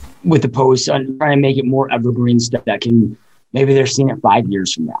the posts, I'm trying to make it more evergreen stuff that can, maybe they're seeing it 5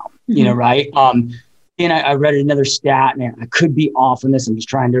 years from now, right? And I read another stat, and I could be off on this. I'm just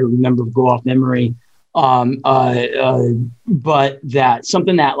trying to go off memory. But that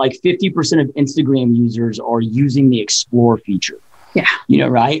something that like 50% of Instagram users are using the explore feature. Yeah.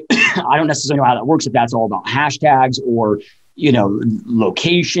 Right? I don't necessarily know how that works, if that's all about hashtags or,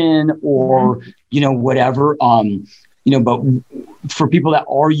 location or, whatever. But for people that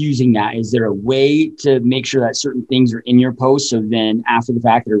are using that, is there a way to make sure that certain things are in your post so then after the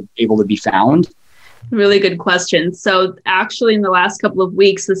fact they're able to be found? Really good question. So actually in the last couple of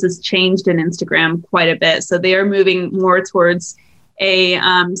weeks, this has changed in Instagram quite a bit. So they are moving more towards a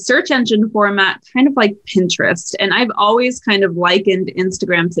search engine format, kind of like Pinterest. And I've always kind of likened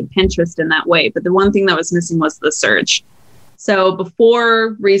Instagram to Pinterest in that way. But the one thing that was missing was the search. So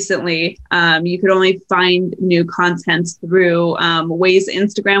before recently, you could only find new content through ways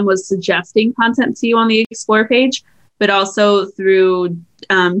Instagram was suggesting content to you on the Explore page, but also through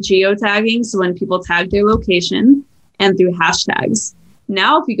geotagging. So when people tag their location and through hashtags.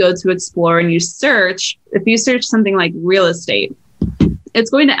 Now, if you go to Explore and you search, if you search something like real estate,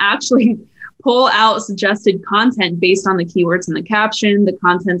 it's going to actually pull out suggested content based on the keywords in the caption, the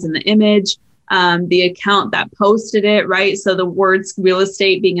content in the image, the account that posted it, right? So the words real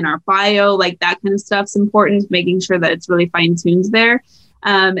estate being in our bio, like that kind of stuff's important, making sure that it's really fine-tuned there.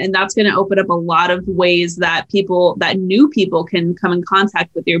 And that's going to open up a lot of ways that new people can come in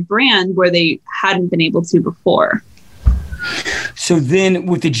contact with your brand where they hadn't been able to before. So then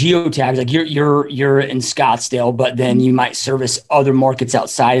with the geotags, like you're in Scottsdale, but then you might service other markets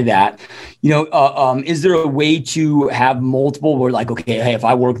outside of that. Is there a way to have multiple where like, okay, hey, if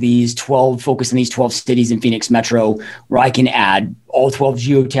I work focus on these 12 cities in Phoenix Metro, where I can add all 12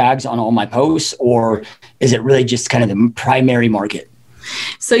 geotags on all my posts, or is it really just kind of the primary market?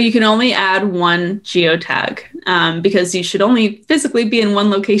 So you can only add one geotag because you should only physically be in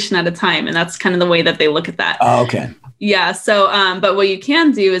one location at a time. And that's kind of the way that they look at that. Oh, okay. Yeah. So, but what you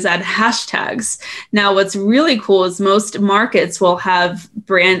can do is add hashtags. Now, what's really cool is most markets will have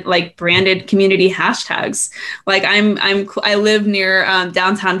branded community hashtags. Like I live near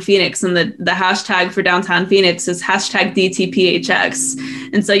downtown Phoenix, and the hashtag for downtown Phoenix is hashtag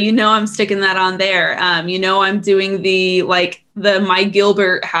DTPHX. And so, I'm sticking that on there. I'm doing the My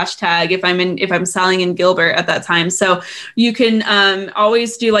Gilbert hashtag if I'm selling in Gilbert at that time. So you can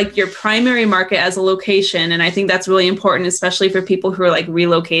always do like your primary market as a location. And I think that's really important, especially for people who are like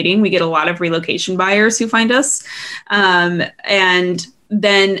relocating. We get a lot of relocation buyers who find us. And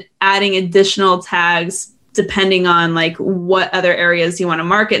then adding additional tags depending on like what other areas you want to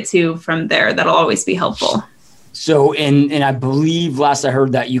market to from there. That'll always be helpful. So, and I believe last I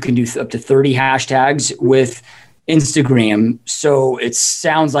heard that you can do up to 30 hashtags with Instagram. So it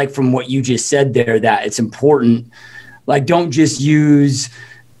sounds like from what you just said there that it's important. Like, don't just use,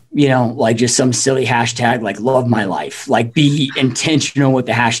 like just some silly hashtag, like love my life, like be intentional with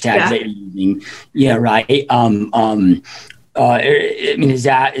the hashtags that you're using. Yeah. Right. Is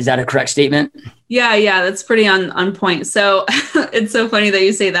that a correct statement? Yeah, that's pretty on point. So it's so funny that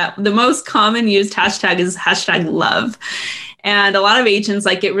you say that. The most common used hashtag is hashtag love. And a lot of agents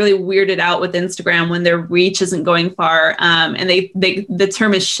get really weirded out with Instagram when their reach isn't going far. And the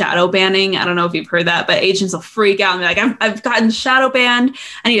term is shadow banning. I don't know if you've heard that, but agents will freak out and be like, I've gotten shadow banned.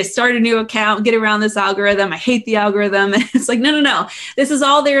 I need to start a new account, get around this algorithm. I hate the algorithm. And it's like, no. This is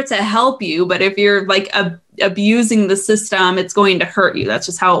all there to help you. But if you're like abusing the system, it's going to hurt you. That's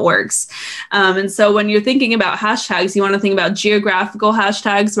just how it works. And so when you're thinking about hashtags, you want to think about geographical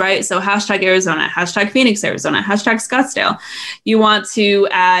hashtags, right? So hashtag Arizona, hashtag Phoenix, Arizona, hashtag Scottsdale. You want to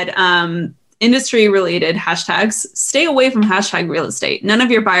add industry related hashtags. Stay away from hashtag real estate. None of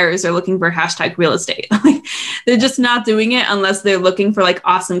your buyers are looking for hashtag real estate. They're just not doing it unless they're looking for like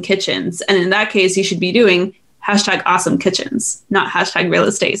awesome kitchens. And in that case, you should be doing hashtag awesome kitchens, not hashtag real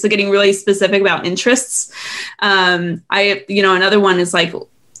estate. So getting really specific about interests. Another one is like,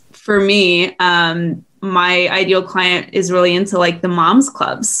 for me, my ideal client is really into like the moms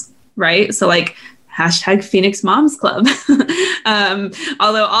clubs, right? So like hashtag Phoenix Moms Club.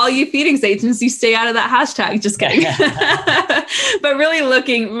 Although all you Phoenix agents, you stay out of that hashtag, just kidding. But really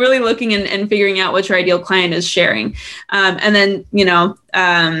looking and figuring out what your ideal client is sharing. And then,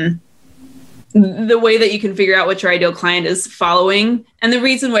 the way that you can figure out what your ideal client is following. And the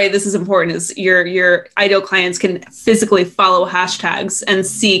reason why this is important is your ideal clients can physically follow hashtags and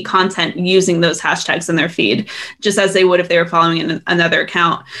see content using those hashtags in their feed, just as they would if they were following another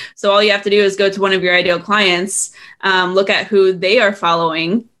account. So all you have to do is go to one of your ideal clients, look at who they are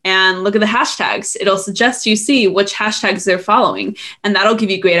following, and look at the hashtags. It'll suggest you see which hashtags they're following. And that'll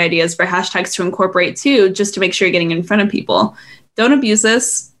give you great ideas for hashtags to incorporate too, just to make sure you're getting in front of people. Don't abuse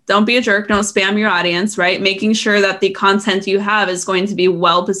this. Don't be a jerk. Don't spam your audience, right? Making sure that the content you have is going to be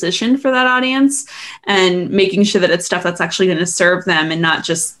well positioned for that audience, and making sure that it's stuff that's actually going to serve them and not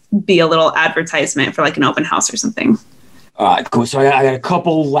just be a little advertisement for like an open house or something. All right, cool. So I got a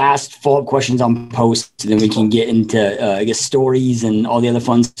couple last follow-up questions on posts, and then we can get into, stories and all the other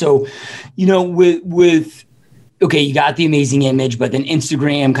fun. So, okay, you got the amazing image, but then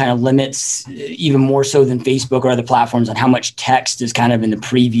Instagram kind of limits even more so than Facebook or other platforms on how much text is kind of in the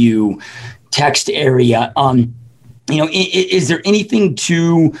preview text area. Is there anything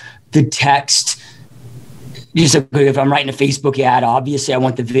to the text? Just if I'm writing a Facebook ad, obviously I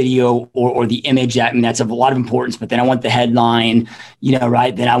want the video or the image. That's of a lot of importance, but then I want the headline,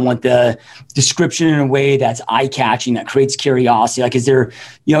 right? Then I want the description in a way that's eye-catching, that creates curiosity. Like, is there,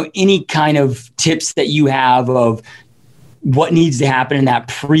 any kind of tips that you have of what needs to happen in that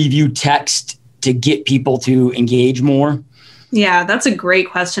preview text to get people to engage more? Yeah, that's a great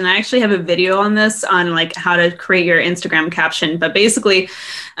question. I actually have a video on this, on like how to create your Instagram caption. But basically,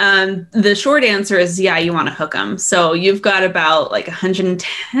 the short answer is, you want to hook them. So you've got about like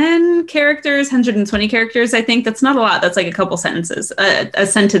 110 characters, 120 characters. I think that's not a lot. That's like a couple sentences, a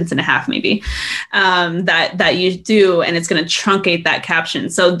sentence and a half maybe, that you do, and it's going to truncate that caption.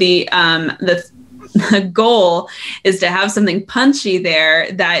 So the goal is to have something punchy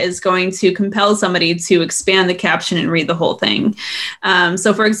there that is going to compel somebody to expand the caption and read the whole thing.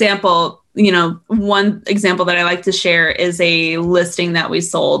 So for example, one example that I like to share is a listing that we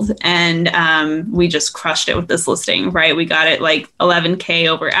sold, and we just crushed it with this listing, right? We got it like $11K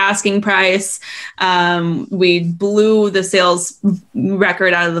over asking price. We blew the sales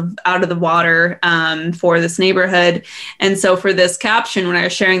record out of the water for this neighborhood. And so for this caption, when I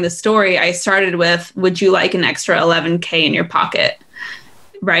was sharing the story, I started with, would you like an extra $11K in your pocket?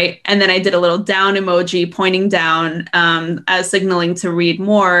 Right. And then I did a little down emoji pointing down as signaling to read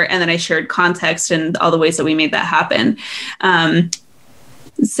more. And then I shared context and all the ways that we made that happen.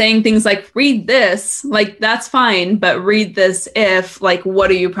 Saying things like, read this, like, that's fine, but read this if, like, what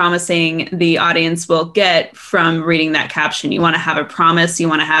are you promising the audience will get from reading that caption? You want to have a promise. You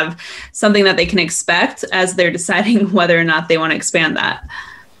want to have something that they can expect as they're deciding whether or not they want to expand that.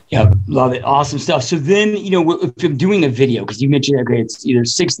 Yeah, love it. Awesome stuff. So then, if I'm doing a video, because you mentioned, okay, it's either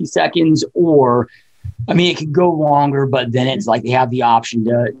 60 seconds or, it could go longer, but then it's like they have the option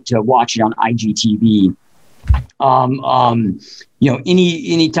to watch it on IGTV.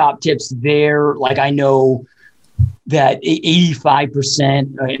 Any top tips there? Like, I know that 85%,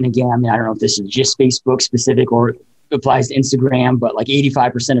 and again, I don't know if this is just Facebook specific or applies to Instagram, but like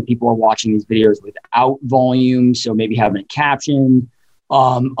 85% of people are watching these videos without volume. So maybe having it captioned.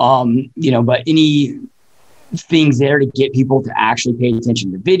 But any things there to get people to actually pay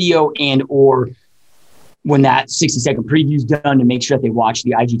attention to the video, and or when that 60-second preview is done, to make sure that they watch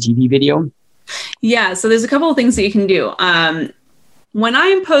the IGTV video? Yeah. So there's a couple of things that you can do. When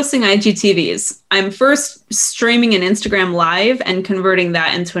I'm posting IGTVs, I'm first streaming an Instagram live and converting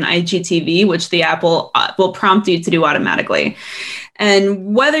that into an IGTV, which the app will prompt you to do automatically.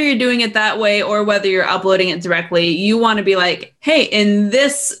 And whether you're doing it that way or whether you're uploading it directly, you want to be like, hey, in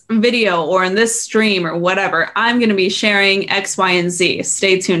this video or in this stream or whatever, I'm going to be sharing X, Y, and Z.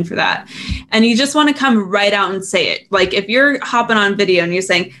 Stay tuned for that. And you just want to come right out and say it. Like, if you're hopping on video and you're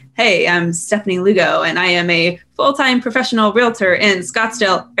saying, hey, hey, I'm Stefanie Lugo, and I am a full-time professional realtor in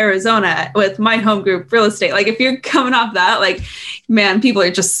Scottsdale, Arizona with my home group real estate. Like if you're coming off that, like, man, people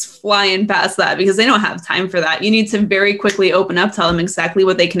are just flying past that because they don't have time for that. You need to very quickly open up, tell them exactly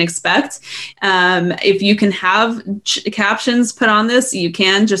what they can expect. If you can have captions put on this, you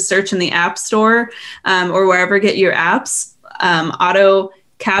can just search in the App Store or wherever get your apps, auto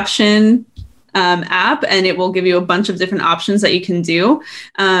caption app, and it will give you a bunch of different options that you can do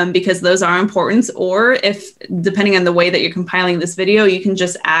because those are important. Or if, depending on the way that you're compiling this video, you can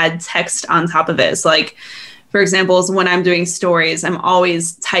just add text on top of it. So like, for example, when I'm doing stories, I'm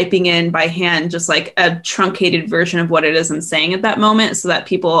always typing in by hand, just like a truncated version of what it is I'm saying at that moment so that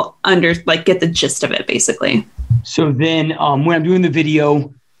people get the gist of it, basically. So then when I'm doing the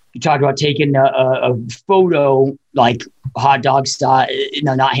video, you talked about taking a photo, like hot dog style,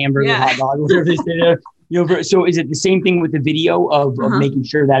 no, not hamburger, hot dog, whatever they say there. So is it the same thing with the video of making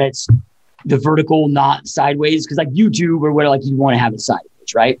sure that it's the vertical, not sideways? Because like YouTube or whatever, like you want to have it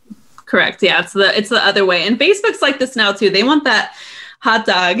sideways, right? Correct. Yeah, it's the other way. And Facebook's like this now too. They want that hot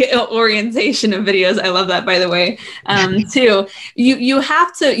dog orientation of videos. I love that, by the way. Too. You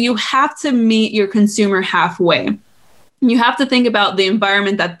have to meet your consumer halfway. You have to think about the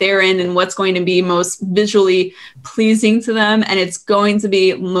environment that they're in and what's going to be most visually pleasing to them. And it's going to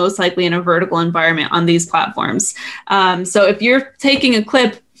be most likely in a vertical environment on these platforms. So if you're taking a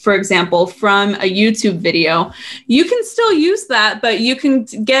clip, for example, from a YouTube video, you can still use that, but you can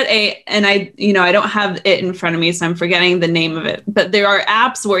get I don't have it in front of me, so I'm forgetting the name of it, but there are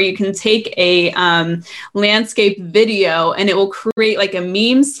apps where you can take a landscape video and it will create like a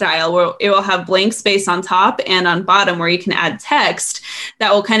meme style where it will have blank space on top and on bottom where you can add text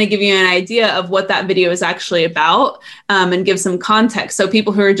that will kind of give you an idea of what that video is actually about and give some context. So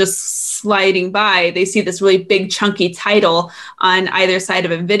people who are just sliding by, they see this really big chunky title on either side of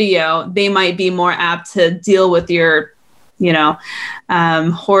a video, they might be more apt to deal with your,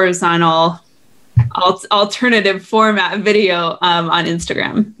 horizontal alternative format video on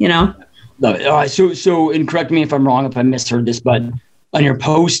Instagram, Love it. All right. So, and correct me if I'm wrong, if I misheard this, but on your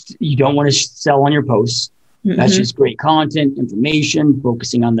post, you don't want to sell on your posts. Mm-hmm. That's just great content, information,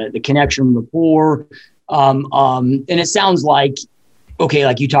 focusing on the connection, rapport. And it sounds like, okay,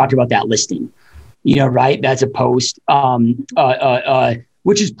 like you talked about that listing, right? That's a post,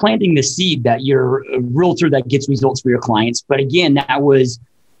 which is planting the seed that you're a realtor that gets results for your clients. But again, that was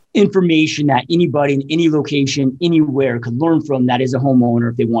information that anybody in any location, anywhere could learn from that is a homeowner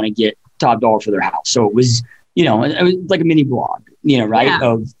if they want to get top dollar for their house. So it was, it was like a mini blog, right?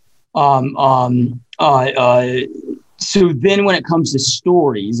 Yeah. So then when it comes to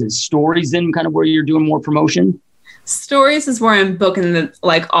stories, is stories then kind of where you're doing more promotion? Stories is where I'm booking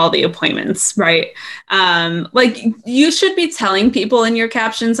all the appointments, right? You should be telling people in your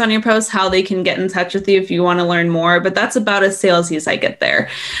captions on your posts how they can get in touch with you if you want to learn more, but that's about as salesy as I get there.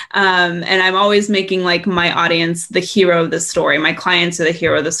 And I'm always making my audience the hero of the story. My clients are the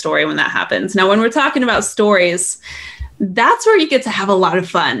hero of the story when that happens. Now, when we're talking about stories, that's where you get to have a lot of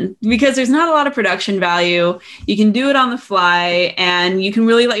fun because there's not a lot of production value. You can do it on the fly and you can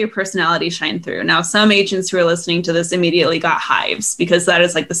really let your personality shine through. Now, some agents who are listening to this immediately got hives because that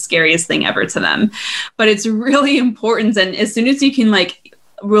is the scariest thing ever to them. But it's really important. And as soon as you can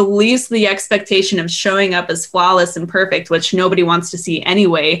release the expectation of showing up as flawless and perfect, which nobody wants to see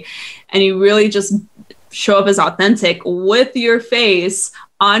anyway, and you really just show up as authentic with your face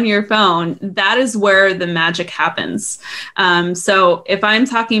on your phone, that is where the magic happens. So if I'm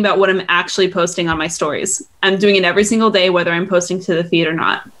talking about what I'm actually posting on my stories, I'm doing it every single day, whether I'm posting to the feed or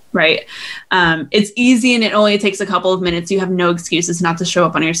not, right? It's easy and it only takes a couple of minutes. You have no excuses not to show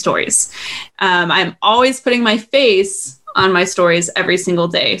up on your stories. I'm always putting my face on my stories every single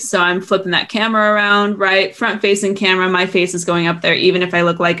day. So I'm flipping that camera around, right? Front facing camera, my face is going up there, even if I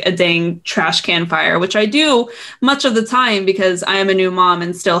look like a dang trash can fire, which I do much of the time because I am a new mom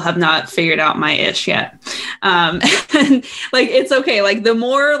and still have not figured out my ish yet. And it's okay. The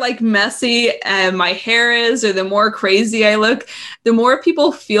more messy my hair is, or the more crazy I look, the more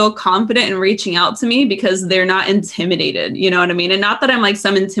people feel confident in reaching out to me because they're not intimidated. You know what I mean? And not that I'm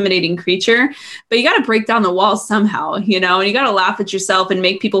some intimidating creature, but you got to break down the walls somehow, and you got to laugh at yourself and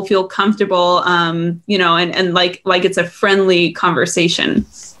make people feel comfortable, and it's a friendly conversation.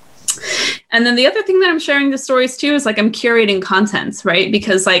 And then the other thing that I'm sharing the stories too is I'm curating content, right?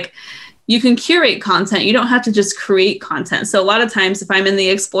 Because you can curate content. You don't have to just create content. So a lot of times if I'm in the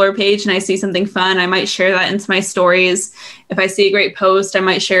Explore page and I see something fun, I might share that into my stories. If I see a great post, I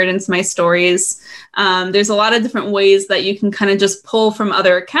might share it into my stories. There's a lot of different ways that you can kind of just pull from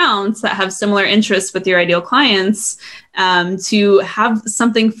other accounts that have similar interests with your ideal clients to have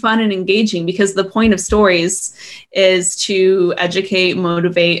something fun and engaging, because the point of stories is to educate,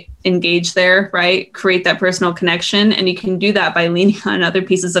 motivate, engage there, right? Create that personal connection. And you can do that by leaning on other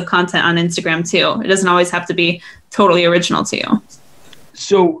pieces of content on Instagram too. It doesn't always have to be totally original to you.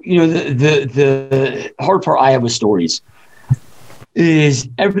 So, the hard part I have with stories is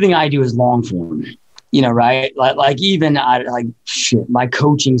everything I do is long form, right? Like even my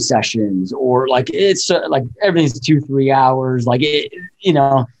coaching sessions, or like it's like everything's 2-3 hours. Like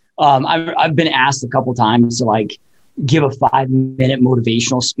I've been asked a couple times to like give a 5-minute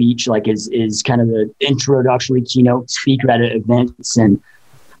motivational speech, like is kind of the introductory keynote speaker at events, and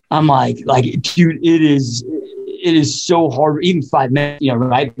I'm like, dude, it is so hard, even 5 minutes,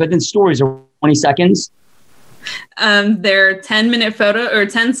 right? But then stories are 20 seconds. They're 10-minute photo or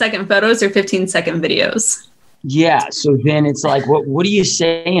 10-second photos or 15-second videos. Yeah. So then it's like, what do you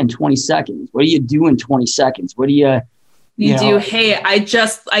say in 20 seconds? What do you do in 20 seconds? What do you do? Hey, I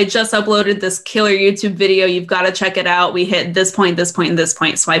just uploaded this killer YouTube video. You've got to check it out. We hit this point, this point, and this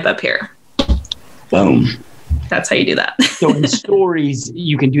point. Swipe up here. Boom. That's how you do that. So in stories,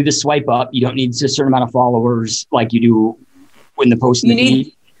 you can do the swipe up. You don't need a certain amount of followers like you do when the post. You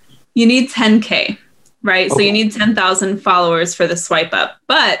need 10K, right? Okay. So you need 10,000 followers for the swipe up.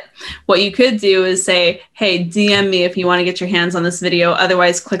 But what you could do is say, hey, DM me if you want to get your hands on this video.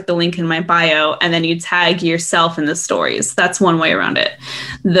 Otherwise, click the link in my bio, and then you tag yourself in the stories. That's one way around it.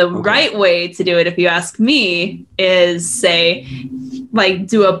 The right way to do it, if you ask me, is say, like,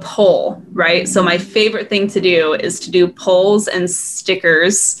 do a poll, right? So my favorite thing to do is to do polls and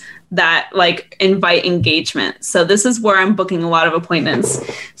stickers that like invite engagement. So this is where I'm booking a lot of appointments.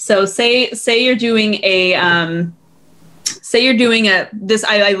 So say you're doing I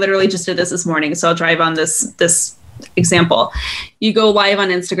literally just did this morning. So I'll drive on this example. You go live on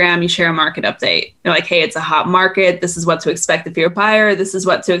Instagram, you share a market update. You're like, hey, it's a hot market. This is what to expect if you're a buyer. This is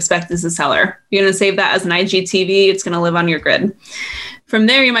what to expect as a seller. You're going to save that as an IGTV. It's going to live on your grid. From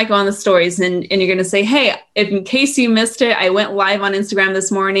there, you might go on the stories and you're going to say, hey, in case you missed it, I went live on Instagram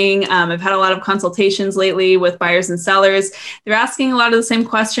this morning. I've had a lot of consultations lately with buyers and sellers. They're asking a lot of the same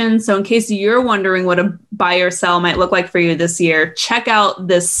questions. So in case you're wondering what a buy or sell might look like for you this year, check out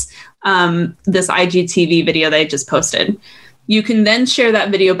this IGTV video that I just posted. You can then share that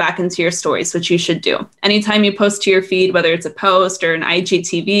video back into your stories, which you should do. Anytime you post to your feed, whether it's a post or an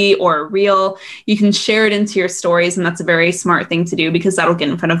IGTV or a reel, you can share it into your stories. And that's a very smart thing to do because that'll get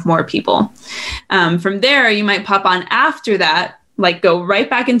in front of more people. From there, you might pop on after that, like go right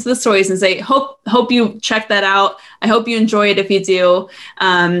back into the stories and say, hope you check that out. I hope you enjoy it if you do.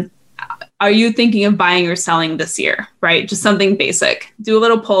 Are you thinking of buying or selling this year, right? Just something basic. Do a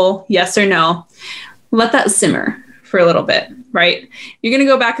little poll, yes or no. Let that simmer for a little bit, right? You're going to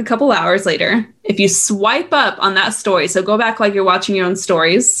go back a couple hours later. If you swipe up on that story, so go back like you're watching your own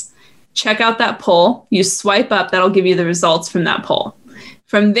stories, check out that poll, you swipe up, that'll give you the results from that poll.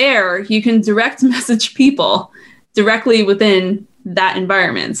 From there, you can direct message people directly within that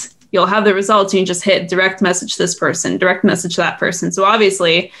environment. You'll have the results and you just hit direct message this person, direct message that person. So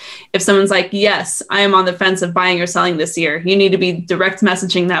obviously, if someone's like, yes, I am on the fence of buying or selling this year, you need to be direct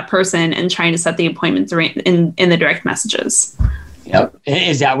messaging that person and trying to set the appointment in the direct messages. Yep.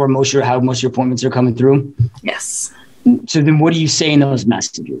 Is that where how most of your appointments are coming through? Yes. So then what do you say in those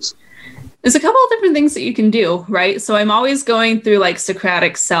messages? There's a couple of different things that you can do, right? So I'm always going through like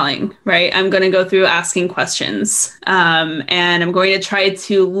Socratic selling, right? I'm going to go through asking questions and I'm going to try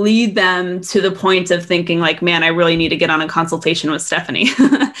to lead them to the point of thinking like, man, I really need to get on a consultation with Stefanie.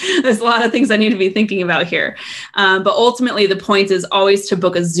 There's a lot of things I need to be thinking about here. But ultimately, the point is always to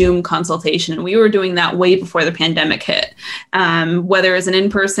book a Zoom consultation. We were doing that way before the pandemic hit. Whether it's an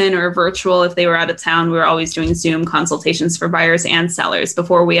in-person or virtual, if they were out of town, we were always doing Zoom consultations for buyers and sellers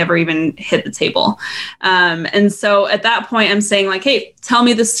before we ever even hit the table. And so at that point, I'm saying like, hey, tell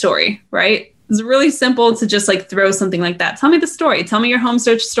me the story, right? It's really simple to just like throw something like that. Tell me the story. Tell me your home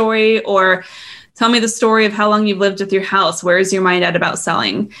search story, or tell me the story of how long you've lived with your house. Where is your mind at about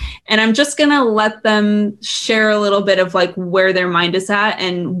selling? And I'm just going to let them share a little bit of like where their mind is at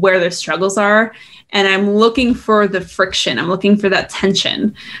and where their struggles are. And I'm looking for the friction. I'm looking for that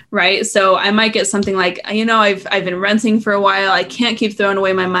tension, right? So I might get something like, I've been renting for a while. I can't keep throwing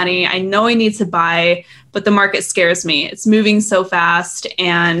away my money. I know I need to buy, but the market scares me. It's moving so fast.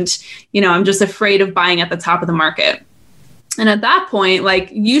 And, I'm just afraid of buying at the top of the market. And at that point, like,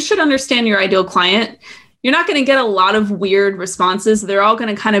 you should understand your ideal client. you're not going to get a lot of weird responses. They're all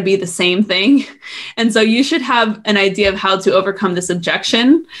going to kind of be the same thing. And so you should have an idea of how to overcome this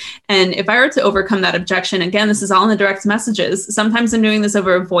objection. And if I were to overcome that objection, again, this is all in the direct messages. Sometimes I'm doing this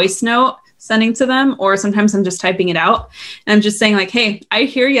over a voice note, sending to them, or sometimes I'm just typing it out. And I'm just saying like, hey, I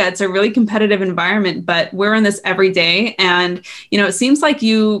hear you. It's a really competitive environment, but we're in this every day. And, it seems like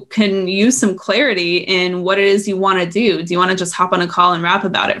you can use some clarity in what it is you want to do. Do you want to just hop on a call and rap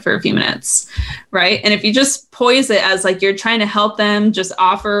about it for a few minutes? Right. And if you just poise it as like you're trying to help them, just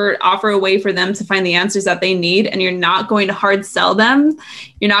offer a way for them to find the answers that they need, and you're not going to hard sell them.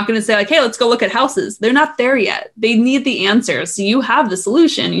 You're not going to say like, hey, let's go look at houses. They're not there yet. They need the answers. So you have the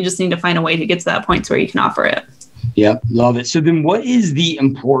solution. You just need to find a way to get to that point to where you can offer it. Yeah, love it. So then what is the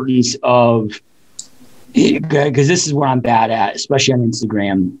importance of, because this is what I'm bad at, especially on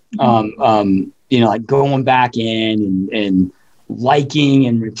Instagram, like going back in and liking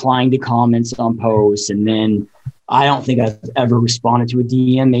and replying to comments on posts. And then I don't think I've ever responded to a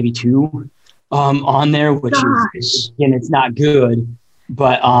DM, maybe two on there, which is, again, it's not good,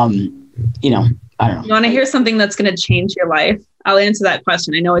 but, I don't know. You want to hear something that's going to change your life? I'll answer that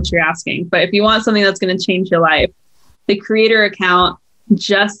question. I know what you're asking, but if you want something that's going to change your life, the creator account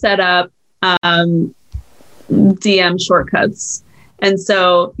just set up DM shortcuts. And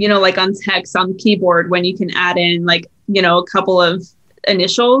so, like on text on keyboard, when you can add in like, a couple of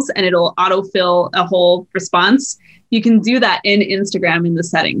initials and it'll autofill a whole response, you can do that in Instagram in the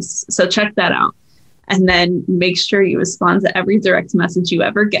settings. So check that out. And then make sure you respond to every direct message you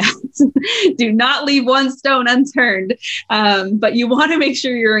ever get. Do not leave one stone unturned. But you want to make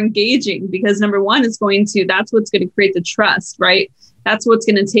sure you're engaging, because number one is that's what's going to create the trust, right? That's what's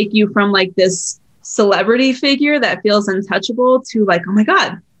going to take you from like this celebrity figure that feels untouchable to like, oh my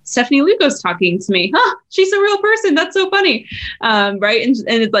God, Stefanie Lugo's talking to me. Huh, she's a real person. That's so funny. Right. And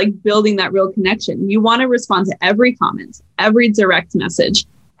it's like building that real connection. You want to respond to every comment, every direct message,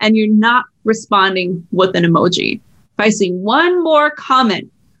 and you're not responding with an emoji. If I see one more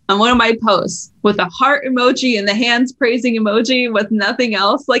comment on one of my posts with a heart emoji and the hands praising emoji with nothing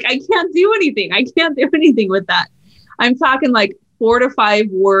else, like I can't do anything. I can't do anything with that. I'm talking like 4 to 5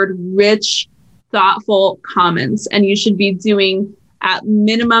 word, rich, thoughtful comments. And you should be doing at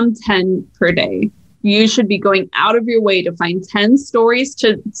minimum 10 per day. You should be going out of your way to find 10 stories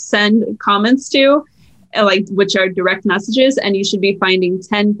to send comments to, like which are direct messages. And you should be finding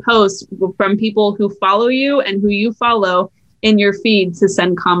 10 posts from people who follow you and who you follow in your feed to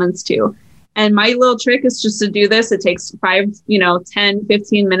send comments to. And my little trick is just to do this. It takes 10,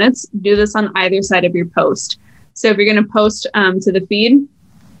 15 minutes. Do this on either side of your post. So if you're going to post to the feed,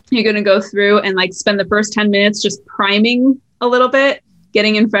 you're going to go through and like spend the first 10 minutes just priming a little bit,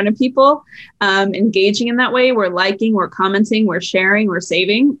 getting in front of people, engaging in that way. We're liking, we're commenting, we're sharing, we're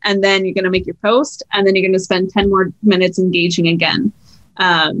saving. And then you're going to make your post, and then you're going to spend 10 more minutes engaging again.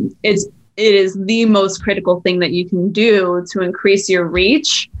 It is the most critical thing that you can do to increase your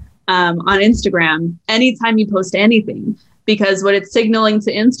reach on Instagram anytime you post anything. Because what it's signaling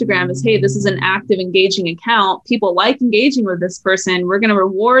to Instagram is, hey, this is an active, engaging account. People like engaging with this person. We're going to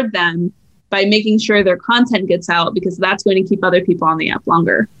reward them by making sure their content gets out, because that's going to keep other people on the app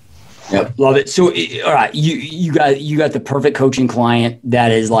longer. Yep, love it. So, all right, you got the perfect coaching client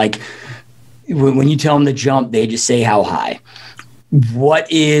that is like, when you tell them to jump, they just say how high. What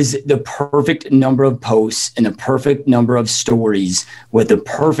is the perfect number of posts and the perfect number of stories with the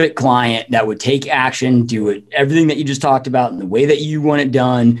perfect client that would take action, do it, everything that you just talked about in the way that you want it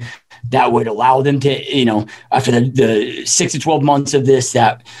done, that would allow them to, after the 6 to 12 months of this,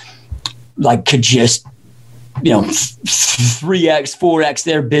 that like could just, 3x, 4x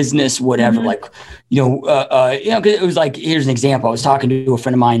their business, whatever. Mm-hmm. 'cause it was like, here's an example. I was talking to a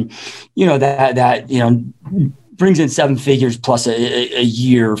friend of mine, that brings in 7 figures plus a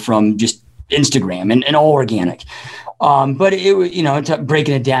year from just Instagram and all organic. But it,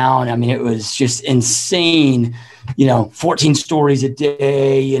 breaking it down, I mean, it was just insane, 14 stories a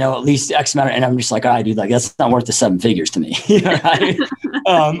day, at least X amount. And I'm just like, all right, dude, like that's not worth the 7 figures to me. Right?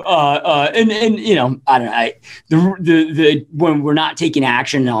 I don't know. When we're not taking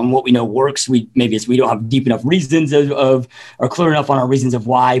action on what we know works, we don't have deep enough reasons or clear enough on our reasons of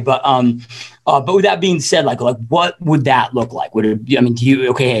why. But with that being said, like what would that look like? Would it be, do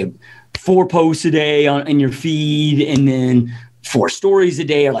you, 4 posts a day in your feed and then 4 stories a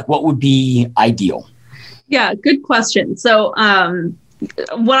day, or like what would be ideal? Yeah, good question. So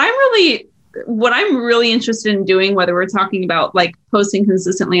what I'm really interested in doing, whether we're talking about like posting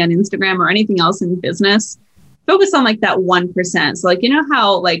consistently on Instagram or anything else in business, focus on like that 1%. So like,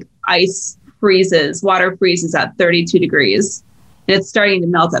 how like water freezes at 32 degrees. and it's starting to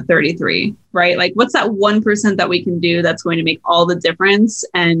melt at 33, right? Like, what's that 1% that we can do that's going to make all the difference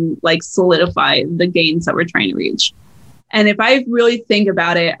and like solidify the gains that we're trying to reach? And if I really think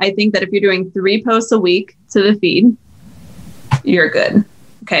about it, I think that if you're doing 3 posts a week to the feed, you're good.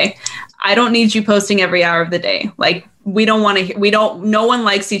 Okay. I don't need you posting every hour of the day. Like, no one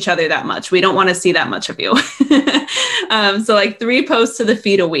likes each other that much. We don't want to see that much of you. So like 3 posts to the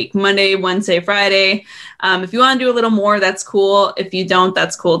feed a week, Monday, Wednesday, Friday. If you want to do a little more, that's cool. If you don't,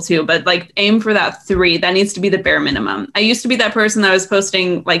 that's cool too. But like, aim for that 3. That needs to be the bare minimum. I used to be that person that was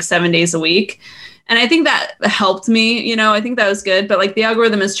posting like 7 days a week. And I think that helped me, I think that was good, but like the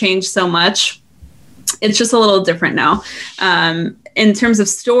algorithm has changed so much. It's just a little different now. In terms of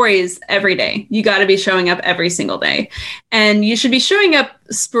stories, every day, you got to be showing up every single day. And you should be showing up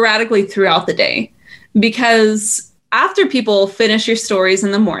sporadically throughout the day, because after people finish your stories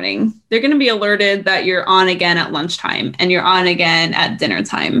in the morning, they're going to be alerted that you're on again at lunchtime and you're on again at dinner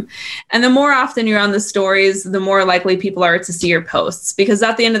time. And the more often you're on the stories, the more likely people are to see your posts. Because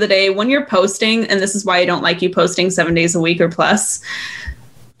at the end of the day, when you're posting, and this is why I don't like you posting 7 days a week or plus,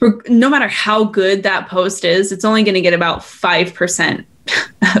 no matter how good that post is, it's only going to get about 5%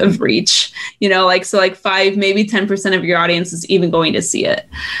 of reach, so like 5, maybe 10% of your audience is even going to see it.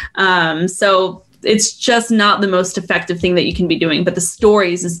 So it's just not the most effective thing that you can be doing, but the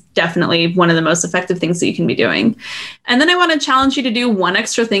stories is definitely one of the most effective things that you can be doing. And then I want to challenge you to do one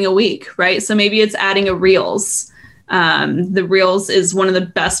extra thing a week, right? So maybe it's adding a Reels. The Reels is one of the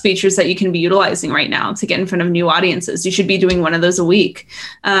best features that you can be utilizing right now to get in front of new audiences. You should be doing one of those a week.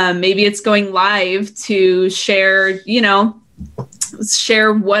 Maybe it's going live to share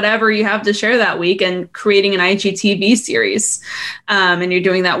whatever you have to share that week and creating an IGTV series. And you're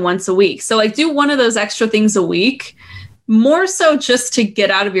doing that once a week. So like, do one of those extra things a week, more so just to get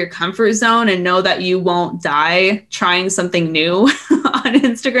out of your comfort zone and know that you won't die trying something new on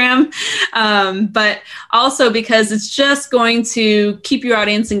Instagram. But also because it's just going to keep your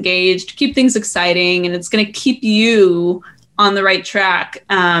audience engaged, keep things exciting, and it's going to keep you on the right track,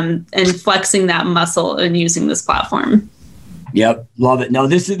 and flexing that muscle and using this platform. Yep. Love it. No,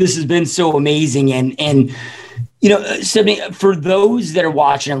 this has been so amazing. And Stefanie, for those that are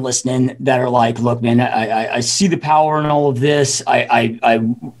watching and listening that are like, look, man, I see the power in all of this. I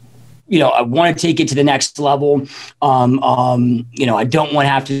want to take it to the next level. I don't want to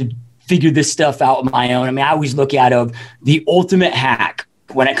have to figure this stuff out on my own. I mean, I always look at the ultimate hack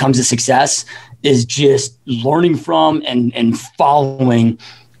when it comes to success is just learning from and following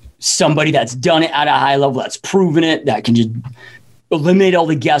somebody that's done it at a high level, that's proven it, that can just eliminate all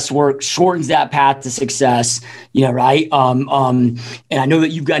the guesswork, shortens that path to success, right? And I know that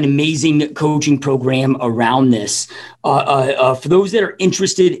you've got an amazing coaching program around this. For those that are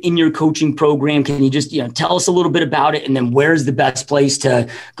interested in your coaching program, can you just, tell us a little bit about it? And then where's the best place to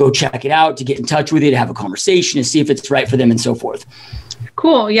go check it out, to get in touch with you, to have a conversation, to see if it's right for them and so forth?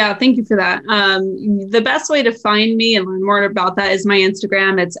 Cool. Yeah. Thank you for that. The best way to find me and learn more about that is my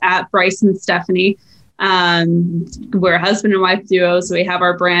Instagram. It's at Bryce and Stefanie. We're a husband and wife duo, so we have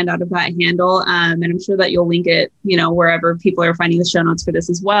our brand out of that handle. And I'm sure that you'll link it, wherever people are finding the show notes for this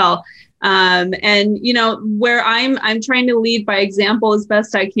as well. Where I'm trying to lead by example as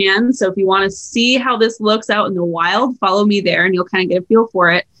best I can. So if you want to see how this looks out in the wild, follow me there and you'll kind of get a feel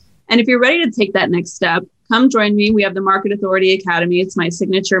for it. And if you're ready to take that next step, come join me. We have the Market Authority Academy. It's my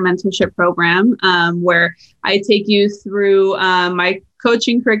signature mentorship program, where I take you through my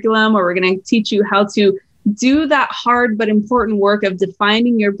coaching curriculum, where we're going to teach you how to do that hard but important work of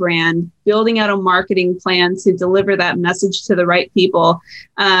defining your brand, building out a marketing plan to deliver that message to the right people,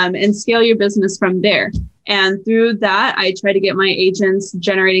 and scale your business from there. And through that, I try to get my agents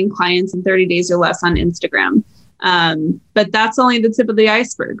generating clients in 30 days or less on Instagram. But that's only the tip of the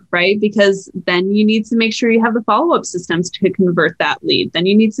iceberg, right? Because then you need to make sure you have the follow-up systems to convert that lead. Then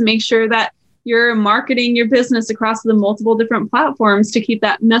you need to make sure that you're marketing your business across the multiple different platforms to keep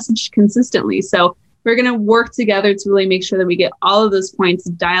that message consistently. So we're going to work together to really make sure that we get all of those points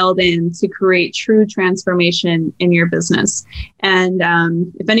dialed in to create true transformation in your business. And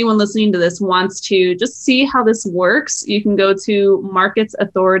if anyone listening to this wants to just see how this works, you can go to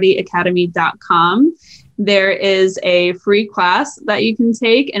marketsauthorityacademy.com. There is a free class that you can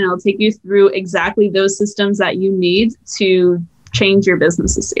take, and it'll take you through exactly those systems that you need to change your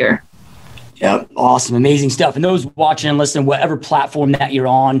business this year. Yeah, awesome. Amazing stuff. And those watching and listening, whatever platform that you're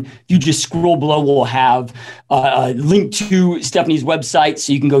on, if you just scroll below, we'll have a link to Stefanie's website.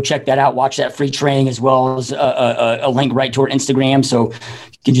 So you can go check that out, watch that free training, as well as a link right to her Instagram. So you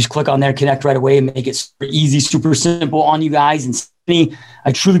can just click on there, connect right away, and make it super easy, super simple on you guys. And Stefanie,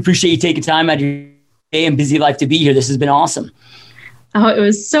 I truly appreciate you taking time out of your day and busy life to be here. This has been awesome. Oh, it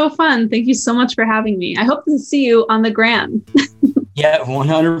was so fun. Thank you so much for having me. I hope to see you on the gram. Yeah,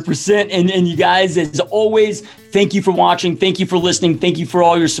 100%. And you guys, as always, thank you for watching. Thank you for listening. Thank you for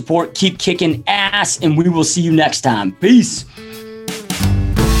all your support. Keep kicking ass, and we will see you next time. Peace.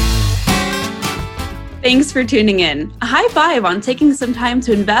 Thanks for tuning in. A high five on taking some time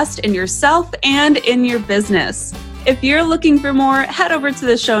to invest in yourself and in your business. If you're looking for more, head over to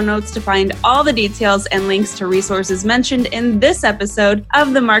the show notes to find all the details and links to resources mentioned in this episode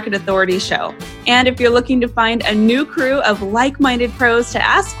of the Market Authority Show. And if you're looking to find a new crew of like-minded pros to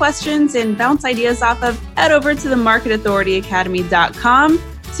ask questions and bounce ideas off of, head over to themarketauthorityacademy.com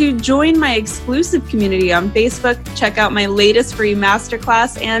to join my exclusive community on Facebook, check out my latest free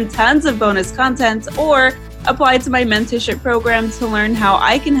masterclass and tons of bonus content, or apply to my mentorship program to learn how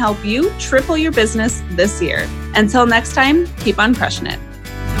I can help you triple your business this year. Until next time, keep on crushing it.